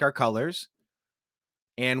them take our colors.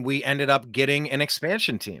 And we ended up getting an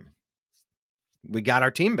expansion team. We got our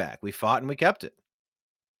team back. We fought and we kept it.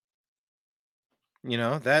 You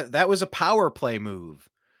know, that was a power play move.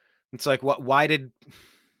 It's like, what? Why did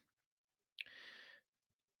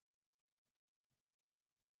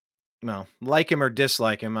no like him or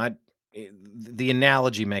dislike him? The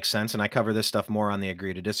analogy makes sense, and I cover this stuff more on the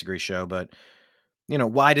Agree to Disagree show. But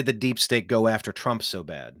why did the deep state go after Trump so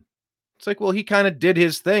bad? It's like, well, he kind of did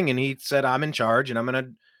his thing, and he said, "I'm in charge, and I'm going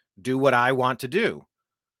to do what I want to do."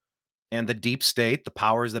 And the deep state, the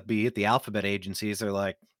powers that be at the alphabet agencies, are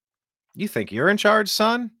like, "You think you're in charge,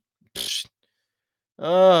 son? Psh,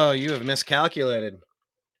 oh, you have miscalculated."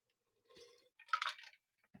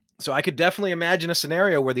 So I could definitely imagine a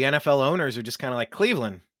scenario where the NFL owners are just kind of like,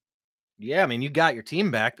 Cleveland, yeah, I mean, you got your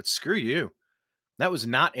team back, but screw you. That was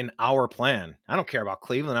not in our plan. I don't care about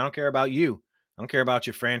Cleveland. I don't care about you. I don't care about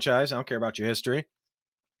your franchise. I don't care about your history.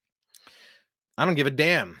 I don't give a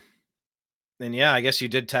damn. And yeah, I guess you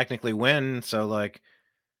did technically win. So like,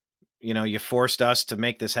 you forced us to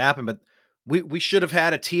make this happen, but we should have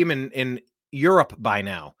had a team in Europe by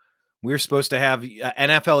now. We were supposed to have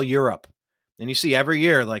NFL Europe. And you see every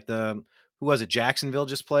year, like who was it? Jacksonville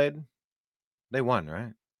just played. They won,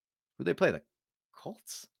 right? Who they play? The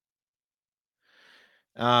Colts.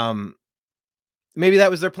 Um, Maybe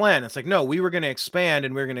that was their plan. It's like, no, we were going to expand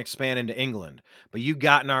and we are going to expand into England, but you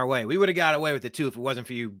got in our way. We would have got away with it too if it wasn't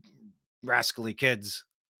for you rascally kids.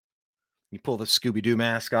 You pull the Scooby Doo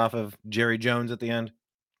mask off of Jerry Jones at the end.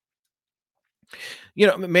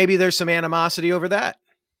 Maybe there's some animosity over that.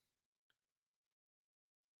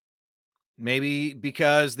 Maybe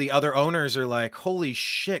because the other owners are like, holy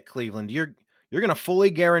shit, Cleveland, you're going to fully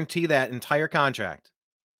guarantee that entire contract.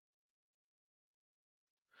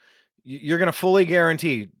 You're going to fully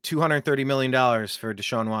guarantee $230 million for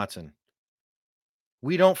Deshaun Watson.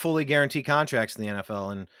 We don't fully guarantee contracts in the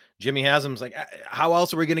NFL. And Jimmy Haslam's like, how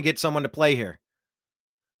else are we going to get someone to play here?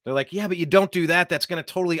 They're like, yeah, but you don't do that. That's going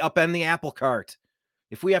to totally upend the apple cart.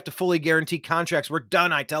 If we have to fully guarantee contracts, we're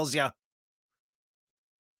done, I tells ya.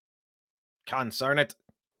 Concern it.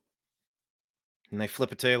 And they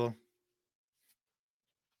flip a table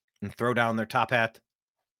and throw down their top hat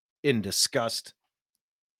in disgust.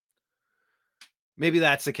 Maybe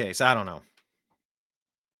that's the case. I don't know.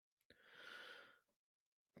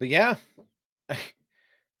 But yeah,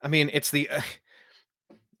 I mean, it's the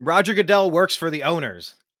Roger Goodell works for the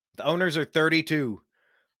owners. The owners are 32.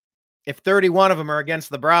 If 31 of them are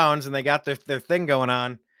against the Browns and they got their thing going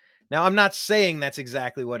on. Now, I'm not saying that's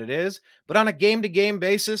exactly what it is, but on a game to game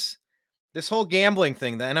basis, this whole gambling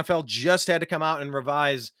thing, the NFL just had to come out and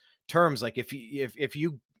revise terms. Like if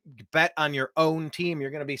you bet on your own team, you're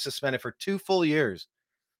going to be suspended for 2 full years.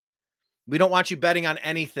 We don't want you betting on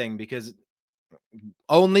anything because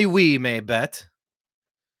only we may bet.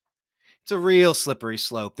 It's a real slippery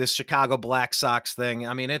slope. This Chicago Black Sox thing.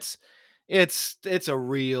 I mean, it's a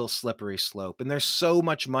real slippery slope, and there's so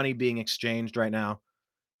much money being exchanged right now.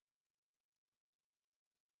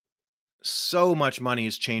 So much money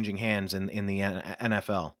is changing hands in the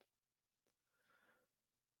NFL.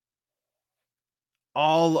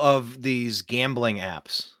 All of these gambling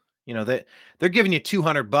apps, that they're giving you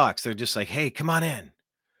 $200. They're just like, hey, come on in.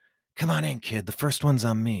 Come on in, kid. The first one's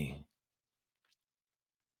on me.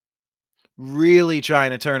 Really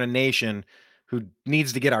trying to turn a nation who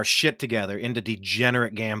needs to get our shit together into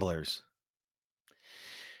degenerate gamblers.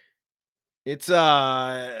 It's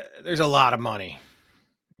there's a lot of money.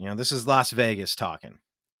 This is Las Vegas talking.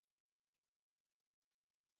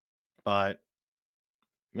 But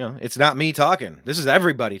it's not me talking. This is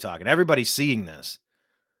everybody talking. Everybody's seeing this.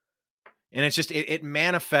 And it's just it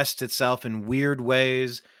manifests itself in weird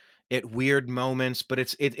ways, at weird moments, but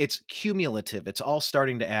it's cumulative. It's all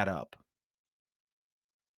starting to add up.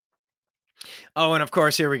 Oh, and of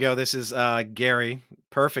course, here we go. This is Gary,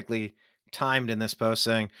 perfectly timed in this post,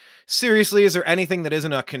 saying, seriously, is there anything that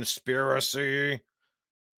isn't a conspiracy?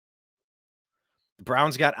 The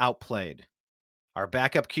Browns got outplayed. Our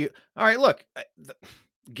backup Q. All right, look,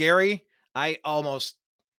 Gary, I almost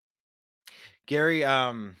Gary,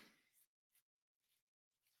 to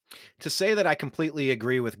say that I completely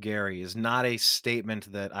agree with Gary is not a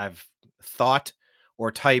statement that I've thought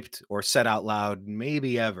or typed or said out loud,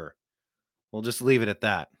 maybe ever. We'll just leave it at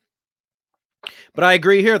that. But I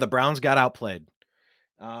agree here. The Browns got outplayed.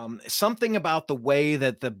 Something about the way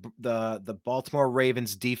that the Baltimore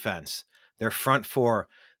Ravens defense, their front four,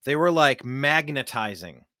 they were like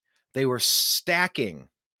magnetizing. They were stacking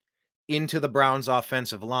into the Browns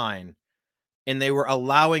offensive line, and they were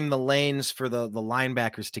allowing the lanes for the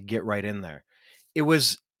linebackers to get right in there. It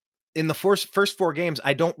was in the first 4 games,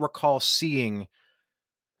 I don't recall seeing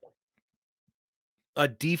a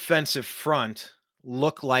defensive front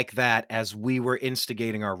look like that as we were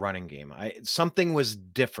instigating our running game. Something was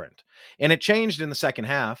different, and it changed in the second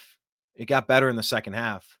half. It got better in the second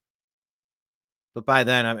half. But by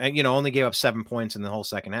then, only gave up 7 points in the whole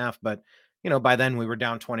second half, but by then we were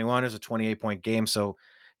down 21. It was a 28-point game, so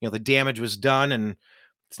the damage was done, and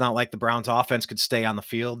it's not like the Browns offense could stay on the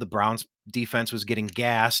field. The Browns defense was getting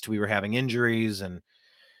gassed. We were having injuries, and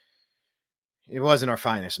it wasn't our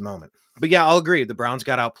finest moment. But yeah, I'll agree. The Browns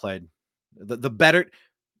got outplayed. The better,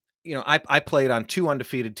 I played on 2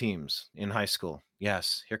 undefeated teams in high school.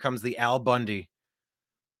 Yes, here comes the Al Bundy.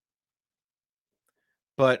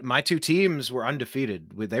 But my 2 teams were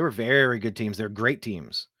undefeated. They were very good teams. They're great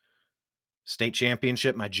teams. State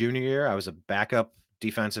championship my junior year, I was a backup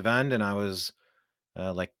defensive end, and I was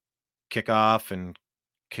like kickoff and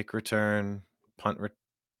kick return,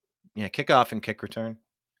 kickoff and kick return.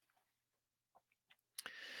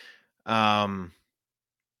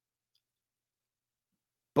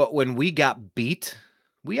 But when we got beat,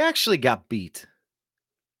 we actually got beat.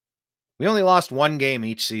 We only lost 1 game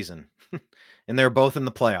each season, and they were both in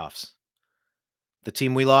the playoffs. The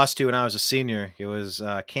team we lost to when I was a senior, it was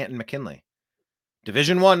Canton McKinley.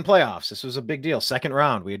 Division I playoffs. This was a big deal. Second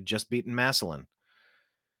round, we had just beaten Massillon.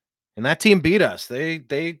 And that team beat us. They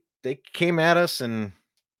came at us, and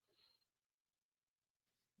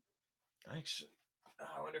I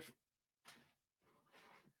wonder if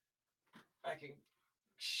I can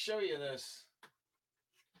show you this.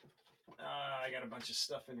 I got a bunch of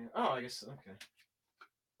stuff in here. Oh, I guess okay.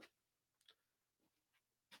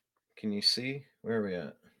 Can you see? Where are we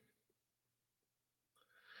at?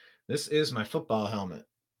 This is my football helmet.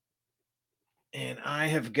 And I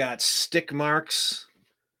have got stick marks.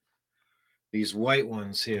 These white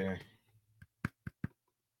ones here.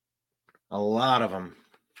 A lot of them.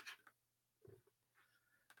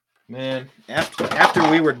 Man, after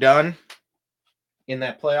we were done in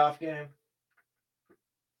that playoff game,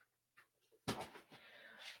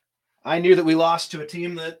 I knew that we lost to a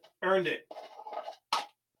team that earned it.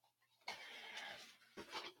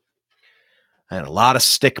 I had a lot of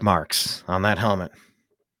stick marks on that helmet.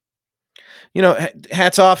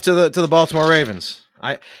 Hats off to the Baltimore Ravens.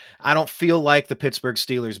 I don't feel like the Pittsburgh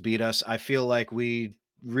Steelers beat us. I feel like we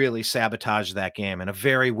really sabotaged that game, in a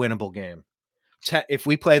very winnable game. If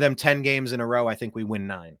we play them 10 games in a row, I think we win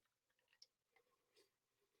 9.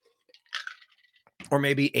 Or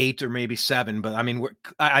maybe 8 or maybe 7, but I mean,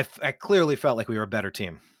 I clearly felt like we were a better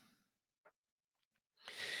team.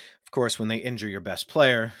 Of course, when they injure your best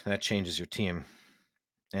player, that changes your team.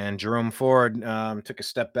 And Jerome Ford took a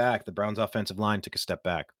step back. The Browns offensive line took a step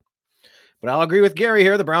back. But I'll agree with Gary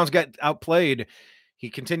here. The Browns got outplayed. He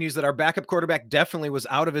continues that our backup quarterback definitely was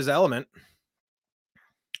out of his element.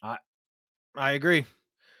 I agree.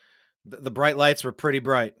 The bright lights were pretty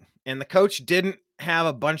bright. And the coach didn't have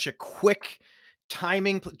a bunch of quick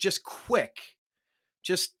timing, just quick.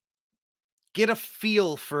 Just get a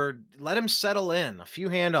feel for, let him settle in. A few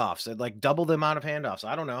handoffs, like double the amount of handoffs.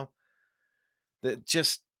 I don't know. That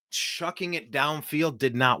just chucking it downfield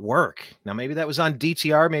did not work. Now, maybe that was on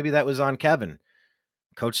DTR. Maybe that was on Kevin,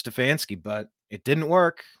 Coach Stefanski, but it didn't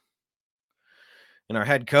work. And our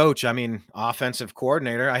head coach, offensive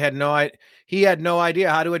coordinator, he had no idea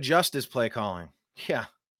how to adjust his play calling. Yeah.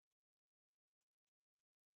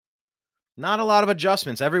 Not a lot of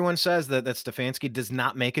adjustments. Everyone says that Stefanski does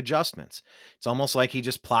not make adjustments. It's almost like he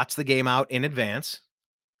just plots the game out in advance,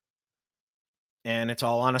 and it's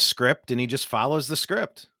all on a script, and he just follows the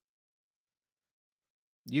script.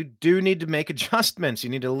 You do need to make adjustments. You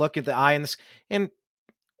need to look at the eye and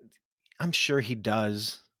I'm sure he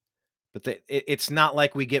does, but it's not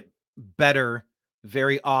like we get better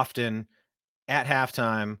very often at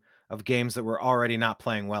halftime of games that we're already not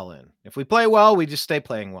playing well in. If we play well, we just stay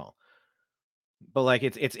playing well. But like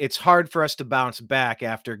it's hard for us to bounce back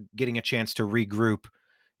after getting a chance to regroup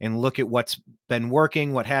and look at what's been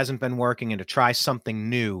working, what hasn't been working, and to try something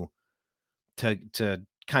new to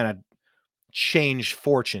kind of change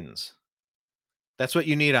fortunes. That's what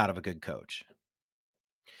you need out of a good coach.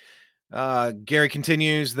 Gary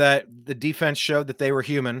continues that the defense showed that they were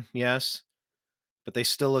human. Yes. but they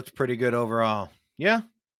still looked pretty good overall. Yeah.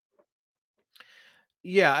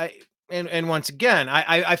 Yeah, and once again,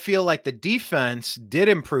 I feel like the defense did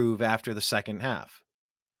improve after the second half.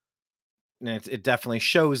 And it definitely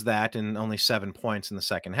shows that in only 7 points in the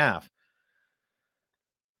second half.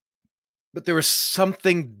 But there was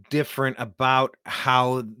something different about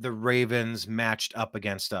how the Ravens matched up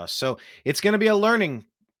against us. So it's going to be a learning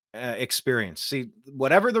experience. See,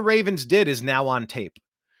 whatever the Ravens did is now on tape.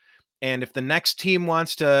 And if the next team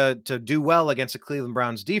wants to do well against the Cleveland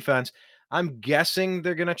Browns defense, I'm guessing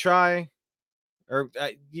they're going to try. Or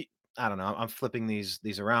I don't know. I'm flipping these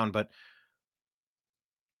around, but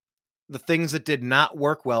the things that did not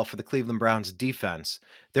work well for the Cleveland Browns defense,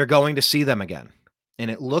 they're going to see them again. And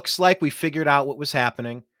it looks like we figured out what was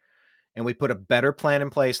happening and we put a better plan in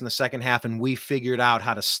place in the second half and we figured out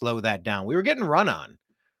how to slow that down. We were getting run on.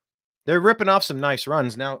 They're ripping off some nice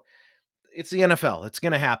runs. Now, it's the NFL. It's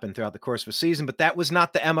going to happen throughout the course of a season, but that was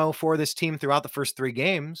not the MO for this team throughout the first 3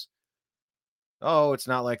 games. Oh, it's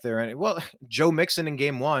not like they're any well, Joe Mixon in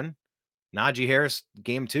game 1, Najee Harris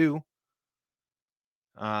game 2.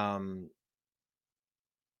 Um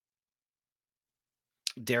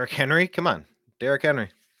Derrick Henry, come on. Derrick Henry,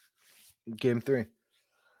 game 3.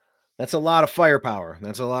 That's a lot of firepower.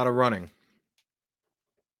 That's a lot of running.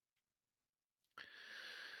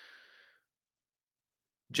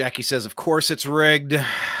 Jackie says, "Of course it's rigged."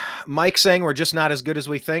 Mike saying we're just not as good as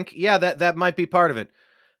we think. Yeah, that might be part of it.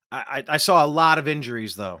 I saw a lot of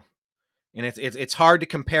injuries though, and it's hard to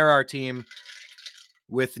compare our team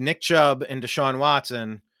with Nick Chubb and Deshaun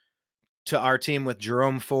Watson to our team with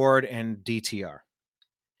Jerome Ford and DTR.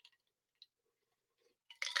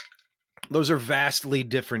 Those are vastly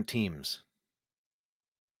different teams.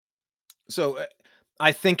 So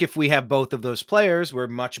I think if we have both of those players, we're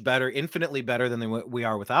much better, infinitely better than we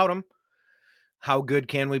are without them. How good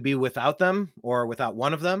can we be without them or without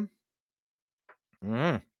one of them?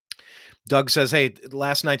 Mm. Doug says, "Hey,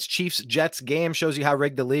 last night's Chiefs Jets game shows you how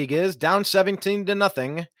rigged the league is. Down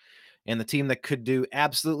 17-0, and the team that could do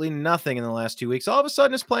absolutely nothing in the last 2 weeks all of a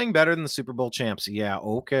sudden is playing better than the Super Bowl champs." Yeah,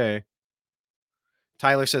 okay.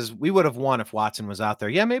 Tyler says, "We would have won if Watson was out there."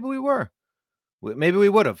 Yeah, maybe we were. Maybe we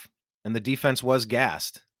would have. And the defense was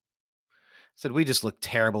gassed. Said we just looked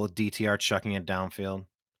terrible with DTR chucking it downfield.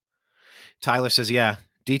 Tyler says, "Yeah,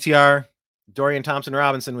 DTR, Dorian Thompson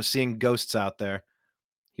Robinson was seeing ghosts out there.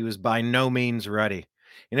 He was by no means ready.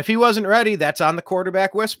 And if he wasn't ready, that's on the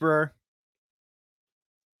quarterback whisperer.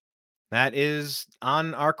 That is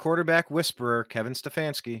on our quarterback whisperer, Kevin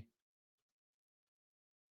Stefanski."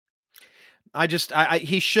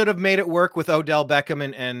 He should have made it work with Odell Beckham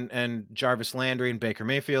and Jarvis Landry and Baker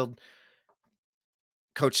Mayfield.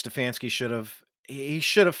 Coach Stefanski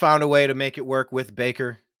should have found a way to make it work with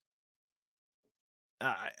Baker.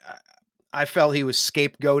 I I felt he was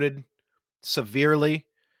scapegoated severely.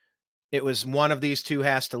 It was one of these two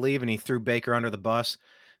has to leave, and he threw Baker under the bus.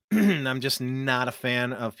 I'm just not a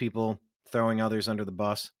fan of people throwing others under the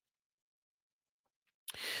bus.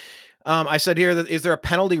 I said here that is there a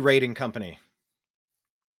penalty rating company?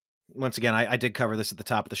 Once again, I did cover this at the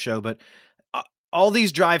top of the show, but uh, all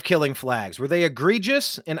these drive killing flags were they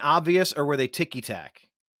egregious and obvious, or were they ticky tack?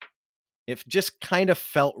 It just kind of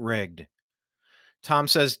felt rigged. Tom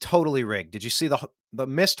says totally rigged. Did you see the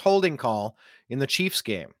missed holding call in the Chiefs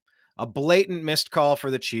game? A blatant missed call for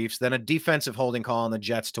the Chiefs, then a defensive holding call on the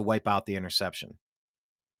Jets to wipe out the interception.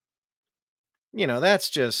 That's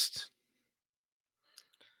just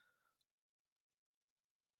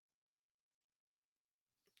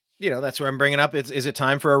that's where I'm bringing up. Is it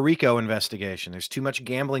time for a RICO investigation? There's too much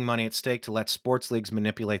gambling money at stake to let sports leagues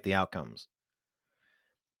manipulate the outcomes.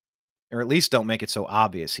 Or at least don't make it so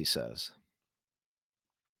obvious, he says.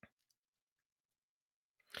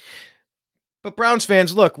 But Browns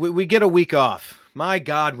fans, look, we get a week off. My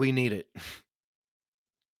God, we need it.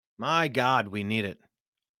 My God, we need it.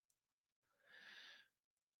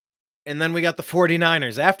 And then we got the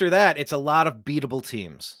 49ers. After that, it's a lot of beatable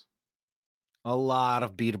teams. A lot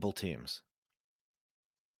of beatable teams.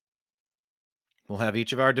 We'll have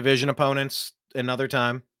each of our division opponents another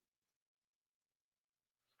time.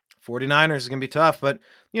 49ers is going to be tough, but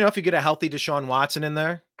if you get a healthy Deshaun Watson in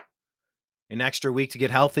there, an extra week to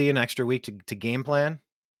get healthy, an extra week to game plan.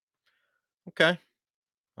 Okay.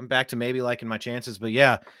 I'm back to maybe liking my chances, but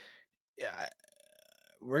yeah,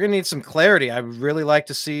 we're going to need some clarity. I would really like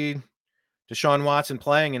to see Deshaun Watson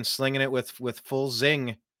playing and slinging it with full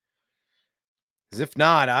zing. Because if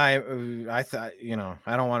not, I thought,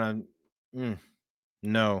 I don't want to.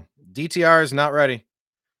 No, DTR is not ready.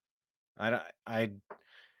 I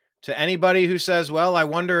To anybody who says, well, I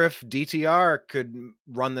wonder if DTR could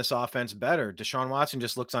run this offense better. Deshaun Watson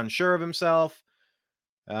just looks unsure of himself.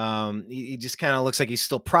 He just kind of looks like he's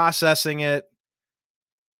still processing it.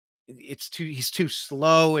 He's too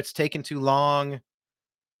slow. It's taken too long.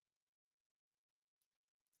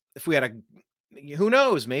 If we had who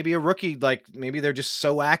knows, maybe a rookie, like maybe they're just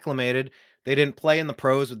so acclimated. They didn't play in the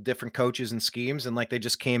pros with different coaches and schemes, and like they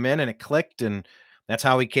just came in and it clicked, and that's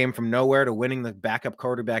how he came from nowhere to winning the backup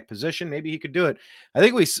quarterback position. Maybe he could do it. I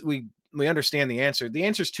think we understand the answer. The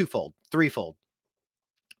answer is twofold, threefold.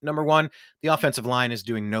 Number one, the offensive line is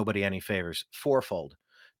doing nobody any favors. Fourfold.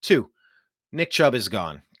 Two, Nick Chubb is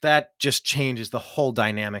gone. That just changes the whole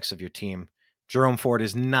dynamics of your team. Jerome Ford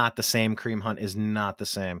is not the same. Kareem Hunt is not the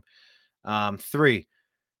same. Three,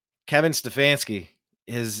 Kevin Stefanski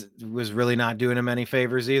was really not doing him any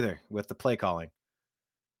favors either with the play calling.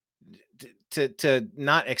 To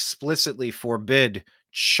not explicitly forbid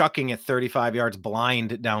chucking it 35 yards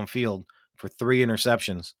blind downfield for 3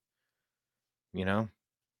 interceptions.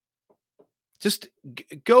 Just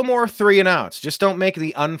go more 3 and outs. Just don't make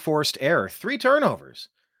the unforced error. 3 turnovers.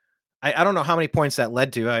 I don't know how many points that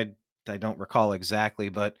led to. I don't recall exactly,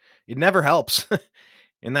 but it never helps.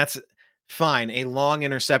 And that's fine. A long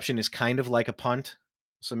interception is kind of like a punt.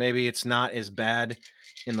 So maybe it's not as bad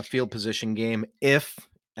in the field position game if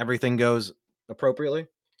everything goes appropriately.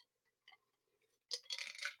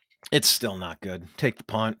 It's still not good. Take the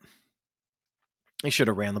punt. He should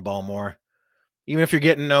have ran the ball more. Even if you're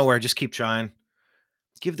getting nowhere, just keep trying.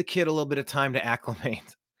 Give the kid a little bit of time to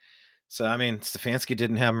acclimate. So, I mean, Stefanski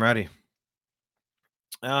didn't have him ready.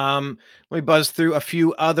 Let me buzz through a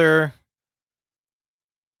few other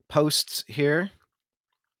posts here.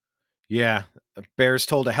 Yeah, Bears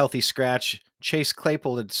told a healthy scratch Chase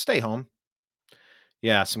Claypool to stay home.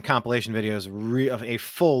 Yeah, some compilation videos of a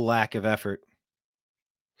full lack of effort.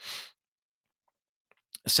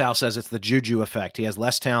 Sal says it's the Juju effect. He has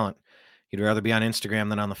less talent. He'd rather be on Instagram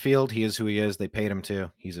than on the field. He is who he is. They paid him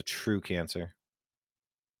to. He's a true cancer.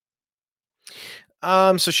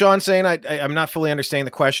 So Sean's saying I'm not fully understanding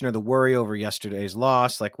the question or the worry over yesterday's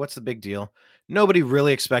loss. Like, what's the big deal? Nobody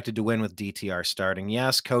really expected to win with DTR starting.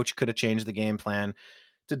 Yes, coach could have changed the game plan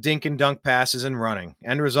to dink and dunk passes and running.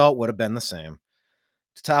 End result would have been the same.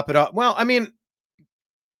 To top it off, well, I mean,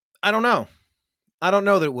 I don't know. I don't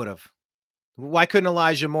know that it would have. Why couldn't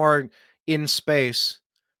Elijah Moore in space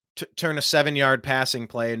turn a 7-yard passing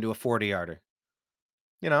play into a 40-yarder?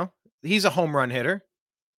 He's a home run hitter.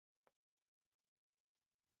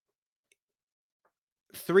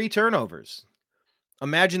 3 turnovers.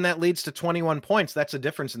 Imagine that leads to 21 points. That's a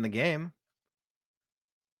difference in the game.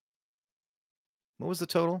 What was the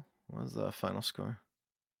total? What was the final score?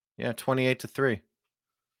 Yeah, 28-3.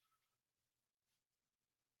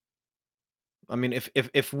 I mean,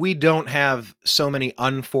 if we don't have so many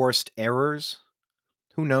unforced errors,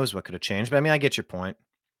 who knows what could have changed? But I mean, I get your point.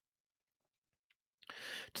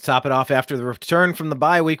 To top it off, after the return from the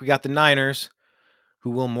bye week, we got the Niners,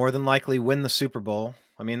 who will more than likely win the Super Bowl.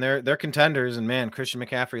 I mean, they're contenders, and man, Christian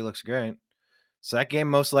McCaffrey looks great. So that game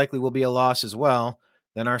most likely will be a loss as well.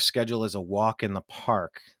 Then our schedule is a walk in the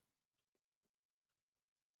park.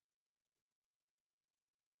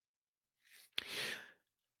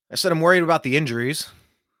 I said I'm worried about the injuries.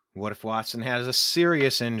 What if Watson has a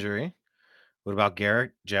serious injury? What about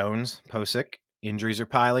Garrett, Jones, Posick? Injuries are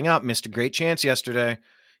piling up. Missed a great chance yesterday,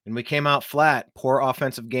 and we came out flat. Poor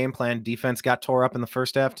offensive game plan. Defense got tore up in the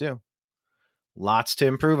first half too. Lots to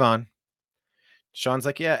improve on. Sean's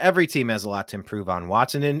like, yeah, every team has a lot to improve on.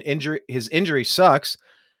 Watson his injury sucks,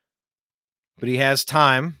 but he has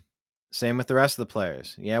time. Same with the rest of the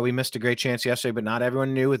players. Yeah, we missed a great chance yesterday, but not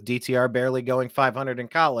everyone knew with DTR barely going 500 in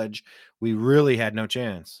college, we really had no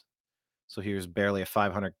chance. So he was barely a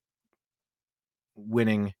 500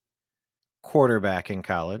 winning quarterback in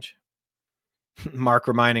college. Mark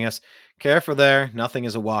reminding us, careful there. Nothing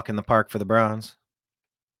is a walk in the park for the Browns.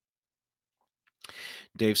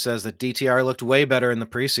 Dave says that DTR looked way better in the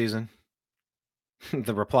preseason.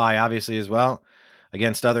 The reply, obviously, as well,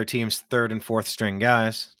 against other teams' third and fourth string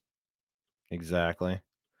guys. Exactly.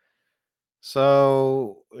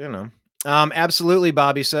 So, absolutely,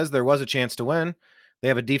 Bobby says there was a chance to win. They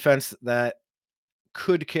have a defense that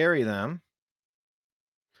could carry them.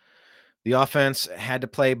 The offense had to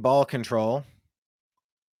play ball control,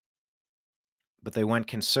 but they went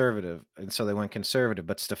conservative. But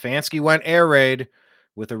Stefanski went air raid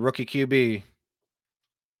with a rookie QB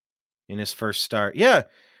in his first start. Yeah.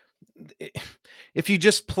 If you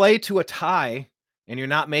just play to a tie and you're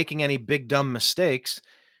not making any big dumb mistakes,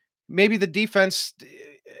 maybe the defense,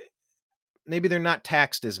 maybe they're not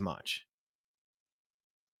taxed as much.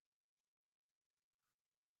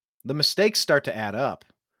 The mistakes start to add up.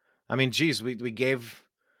 I mean, geez, we gave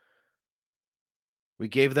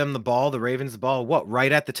them the ball, the Ravens the ball, what,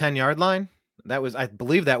 right at the 10-yard line? That was I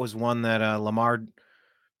believe that was one that, Lamar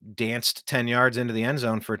danced 10 yards into the end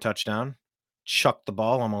zone for a touchdown, chucked the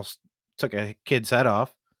ball, almost took a kid's head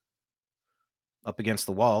off up against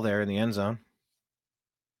the wall there in the end zone.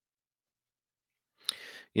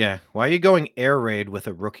 Yeah, why are you going air raid with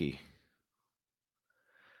a rookie?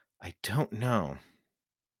 I don't know.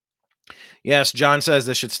 Yes, John says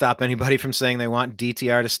this should stop anybody from saying they want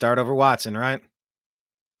DTR to start over Watson, right?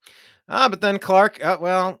 But then Clark,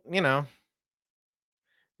 well,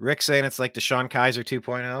 Rick saying it's like DeShone Kizer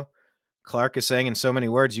 2.0. Clark is saying in so many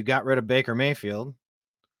words, you got rid of Baker Mayfield.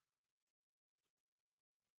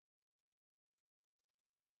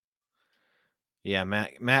 Yeah,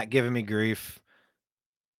 Matt giving me grief.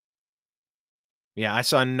 Yeah, I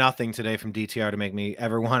saw nothing today from DTR to make me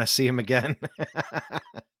ever want to see him again.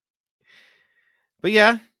 But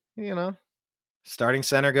yeah, you know, starting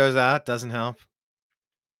center goes out, doesn't help.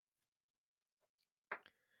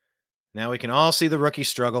 Now we can all see the rookie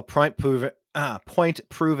struggle. Point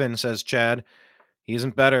proven, says Chad. He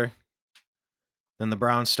isn't better than the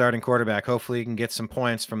Browns starting quarterback. Hopefully he can get some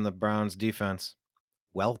points from the Browns defense.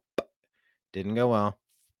 Well, didn't go well.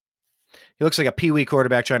 He looks like a pee-wee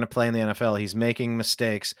quarterback trying to play in the NFL. He's making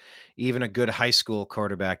mistakes even a good high school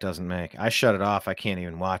quarterback doesn't make. I shut it off. I can't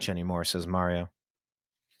even watch anymore, says Mario.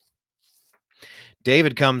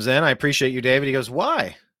 David comes in. I appreciate you, David. He goes,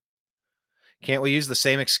 why? Can't we use the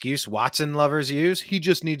same excuse Watson lovers use? He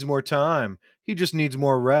just needs more time. He just needs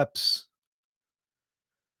more reps.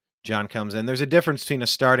 John comes in. There's a difference between a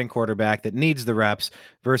starting quarterback that needs the reps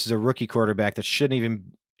versus a rookie quarterback that shouldn't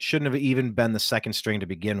have even been the second string to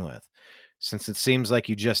begin with. Since it seems like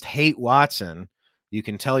you just hate Watson, you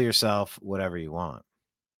can tell yourself whatever you want.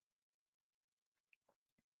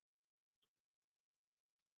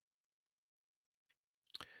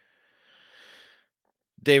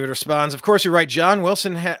 David responds, "Of course you're right, John.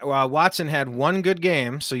 Watson had one good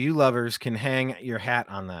game, so you lovers can hang your hat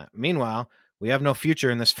on that. Meanwhile, we have no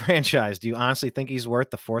future in this franchise. Do you honestly think he's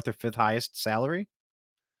worth the fourth or fifth highest salary?"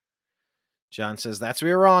 John says, "That's where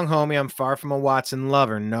you're wrong, homie. I'm far from a Watson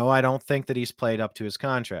lover. No, I don't think that he's played up to his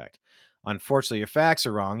contract. Unfortunately, your facts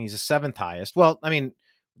are wrong. He's the seventh highest. Well, I mean,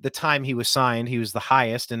 the time he was signed, he was the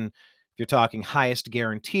highest. And if you're talking highest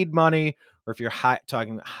guaranteed money, or if you're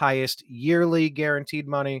talking highest yearly guaranteed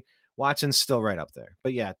money, Watson's still right up there.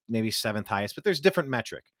 But yeah, maybe seventh highest. But there's different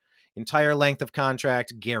metric: entire length of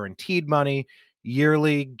contract, guaranteed money,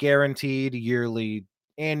 yearly guaranteed, yearly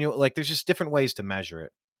annual. Like there's just different ways to measure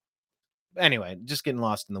it. Anyway, just getting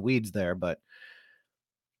lost in the weeds there, but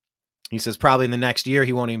he says probably in the next year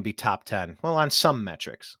he won't even be top 10. Well, on some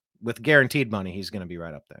metrics. With guaranteed money, he's going to be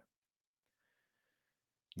right up there.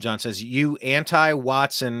 John says, you anti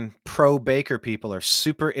Watson, pro Baker people are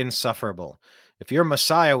super insufferable. If your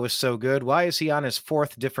Messiah was so good, why is he on his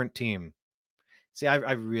fourth different team? See,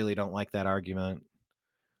 I really don't like that argument.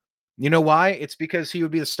 You know why? It's because he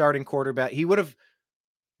would be the starting quarterback. He would have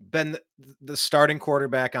been the starting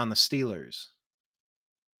quarterback on the Steelers.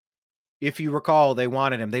 If you recall, they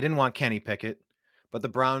wanted him. They didn't want Kenny Pickett, but the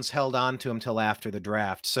Browns held on to him till after the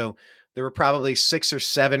draft. So there were probably 6 or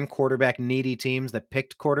 7 quarterback needy teams that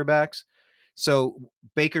picked quarterbacks. So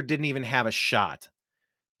Baker didn't even have a shot.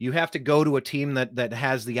 You have to go to a team that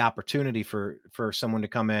has the opportunity for someone to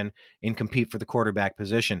come in and compete for the quarterback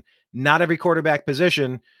position. Not every quarterback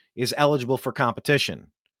position is eligible for competition.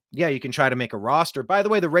 Yeah, you can try to make a roster. By the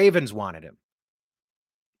way, the Ravens wanted him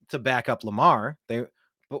to back up Lamar.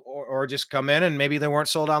 Or just come in and maybe they weren't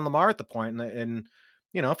sold on Lamar at the point, and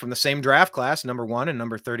from the same draft class, number 1 and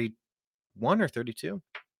number 31 or 32.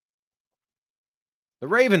 The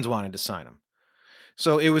Ravens wanted to sign him.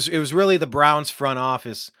 So it was really the Browns front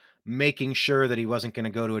office making sure that he wasn't going to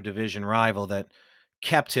go to a division rival that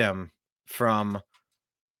kept him from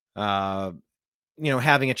uh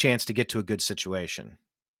having a chance to get to a good situation.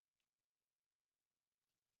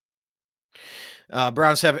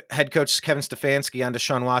 Browns have head coach Kevin Stefanski on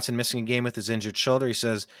Deshaun Watson missing a game with his injured shoulder. He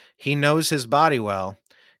says he knows his body well.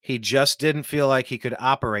 He just didn't feel like he could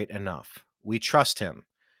operate enough. We trust him.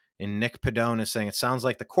 And Nick Padone is saying it sounds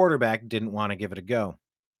like the quarterback didn't want to give it a go.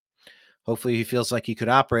 Hopefully he feels like he could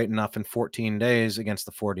operate enough in 14 days against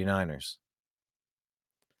the 49ers.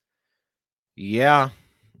 Yeah.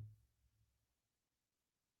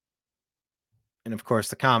 And of course,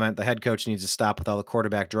 the comment, the head coach needs to stop with all the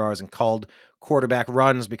quarterback draws and called quarterback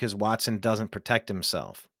runs because Watson doesn't protect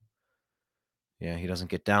himself. Yeah, he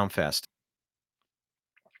doesn't get down fast.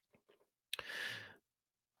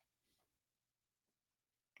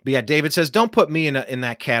 But yeah, David says, don't put me in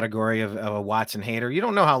that category of a Watson hater. You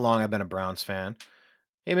don't know how long I've been a Browns fan.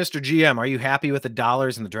 Hey, Mr. GM, are you happy with the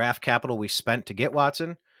dollars and the draft capital we spent to get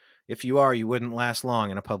Watson? If you are, you wouldn't last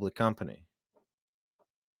long in a public company.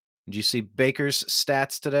 Did you see Baker's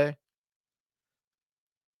stats today?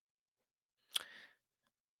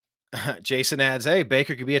 Jason adds, hey,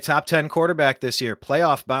 Baker could be a top 10 quarterback this year.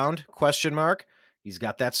 Playoff bound? Question mark. He's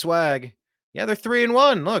got that swag. Yeah, they're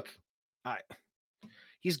 3-1. Look, I,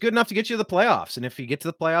 he's good enough to get you to the playoffs. And if you get to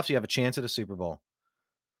the playoffs, you have a chance at a Super Bowl.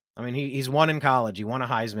 I mean, he's won in college. He won a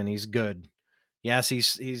Heisman. He's good. Yes,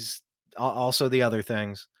 he's also the other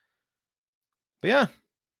things. But yeah,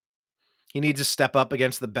 he needs to step up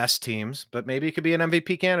against the best teams, but maybe he could be an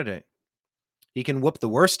MVP candidate. He can whoop the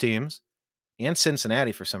worst teams and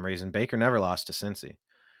Cincinnati for some reason. Baker never lost to Cincy,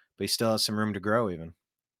 but he still has some room to grow even.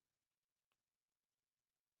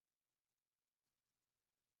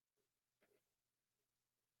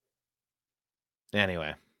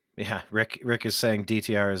 Anyway, yeah, Rick is saying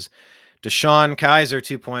DTR is Deshaun Kaiser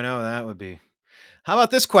 2.0. That would be. How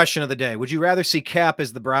about this question of the day? Would you rather see Cap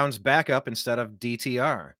as the Browns' backup instead of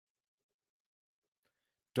DTR?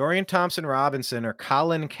 Dorian Thompson Robinson or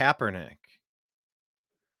Colin Kaepernick?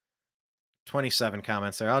 27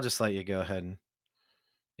 comments there. I'll just let you go ahead and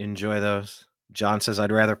enjoy those. John says,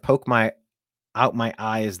 I'd rather poke out my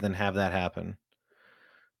eyes than have that happen.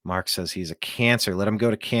 Mark says he's a cancer. Let him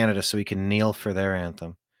go to Canada so he can kneel for their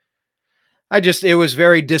anthem. It was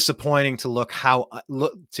very disappointing to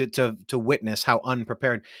to witness how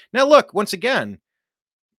unprepared. Now, look, once again,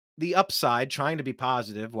 the upside, trying to be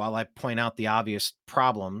positive while I point out the obvious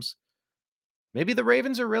problems. Maybe the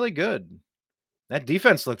Ravens are really good. That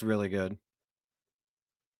defense looked really good.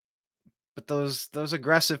 But those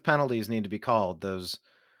aggressive penalties need to be called. Those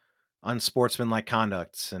unsportsmanlike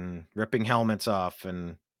conducts and ripping helmets off.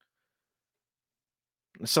 And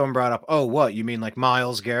someone brought up, oh, what? You mean like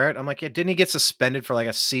Myles Garrett? I'm like, yeah, didn't he get suspended for like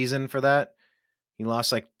a season for that? He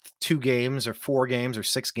lost like 2 games or 4 games or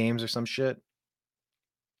 6 games or some shit.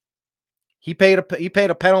 He paid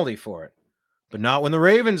a penalty for it. But not when the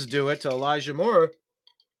Ravens do it to Elijah Moore.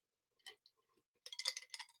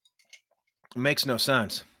 It makes no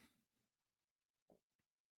sense.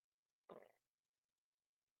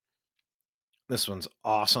 This one's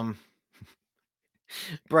awesome.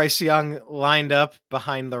 Bryce Young lined up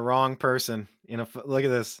behind the wrong person. Look at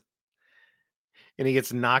this. And he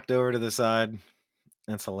gets knocked over to the side.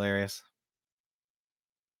 That's hilarious.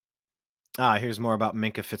 Here's more about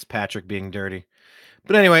Minkah Fitzpatrick being dirty.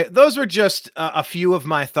 But anyway, those were just a few of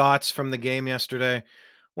my thoughts from the game yesterday.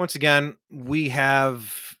 Once again, we have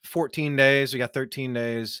 14 days. We got 13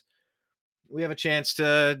 days. We have a chance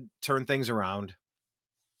to turn things around.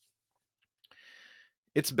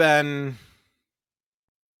 It's been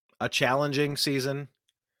a challenging season.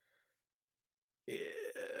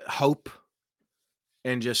 Hope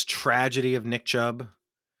and just tragedy of Nick Chubb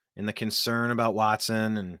and the concern about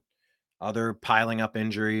Watson and other piling up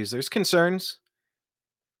injuries. There's concerns,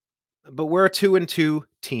 but we're a 2-2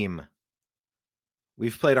 team.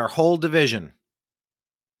 We've played our whole division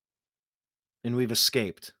and we've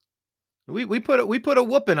escaped. We put a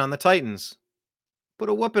whooping on the Titans. Put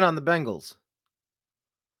a whooping on the Bengals.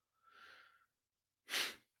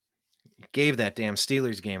 Gave that damn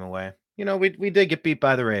Steelers game away. We did get beat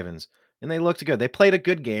by the Ravens, and they looked good. They played a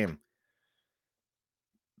good game.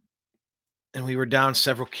 And we were down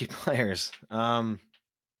several key players. We're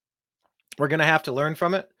going to have to learn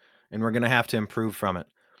from it, and we're going to have to improve from it.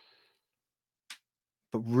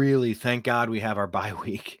 But really, thank God we have our bye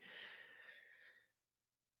week.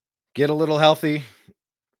 Get a little healthy,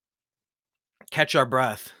 catch our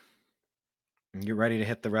breath, and get ready to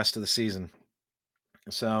hit the rest of the season.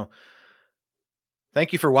 So,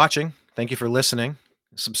 thank you for watching. Thank you for listening.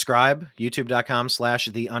 Subscribe,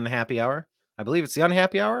 youtube.com/The Unhappy Hour. I believe it's The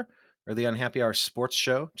Unhappy Hour or The Unhappy Hour Sports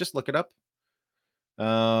Show. Just look it up.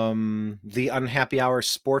 The Unhappy Hour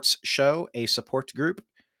Sports Show, a support group,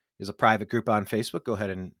 is a private group on Facebook. Go ahead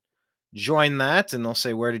and join that, and they'll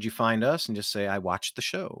say, where did you find us? And just say, I watched the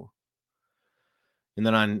show. And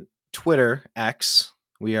then on Twitter, X,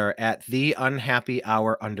 we are at The Unhappy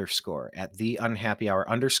Hour _, at The Unhappy Hour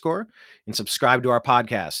 _, and subscribe to our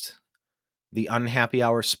podcast, The Unhappy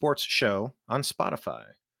Hour Sports Show, on Spotify.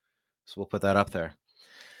 So we'll put that up there.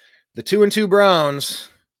 The 2-2 Browns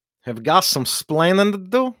have got some splaining to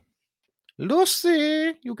do.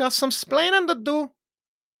 Lucy, you got some splaining to do.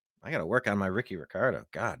 I got to work on my Ricky Ricardo.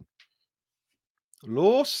 God.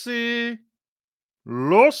 Lucy.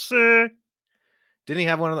 Didn't he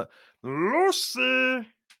have one of the Lucy?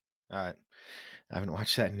 All right. I haven't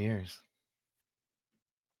watched that in years.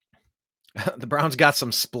 The Browns got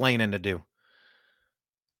some splaining to do,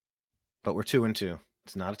 but we're 2-2.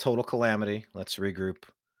 It's not a total calamity. Let's regroup.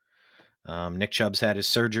 Nick Chubb's had his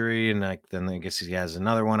surgery, and then I guess he has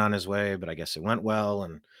another one on his way, but I guess it went well.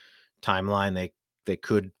 And timeline, they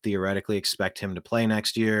could theoretically expect him to play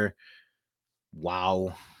next year.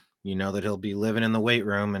 Wow. You know that he'll be living in the weight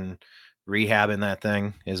room and rehabbing that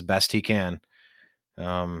thing as best he can.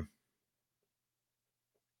 Um,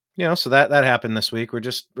 so that happened this week.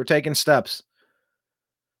 We're taking steps.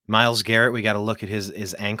 Miles Garrett, we got to look at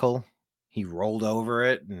his ankle. He rolled over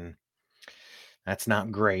it, and that's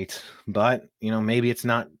not great. But maybe it's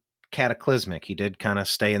not cataclysmic. He did kind of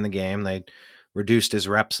stay in the game. They reduced his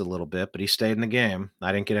reps a little bit, but he stayed in the game.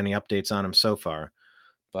 I didn't get any updates on him so far,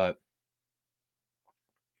 but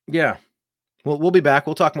yeah, we'll be back.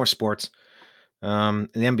 We'll talk more sports. The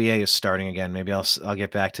NBA is starting again. Maybe I'll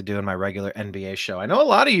get back to doing my regular NBA show. I know a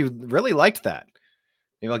lot of you really liked that.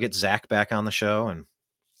 Maybe I'll get Zach back on the show and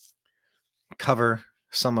cover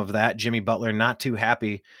some of that. Jimmy Butler not too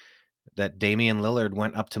happy that Damian Lillard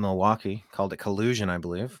went up to Milwaukee. Called it collusion, I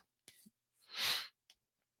believe.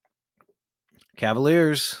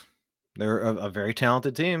 Cavaliers, they're a very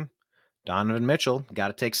talented team. Donovan Mitchell got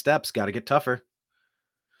to take steps, got to get tougher.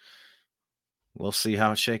 We'll see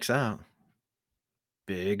how it shakes out.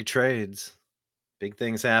 Big trades, big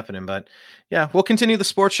things happening. But yeah, we'll continue the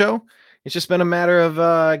sports show. It's just been a matter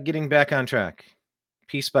of getting back on track,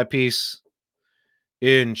 piece by piece,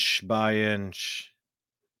 inch by inch.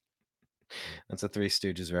 That's a Three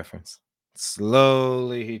Stooges reference.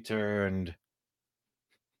 Slowly he turned.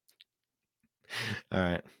 All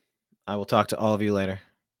right. I will talk to all of you later.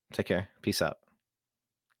 Take care. Peace out.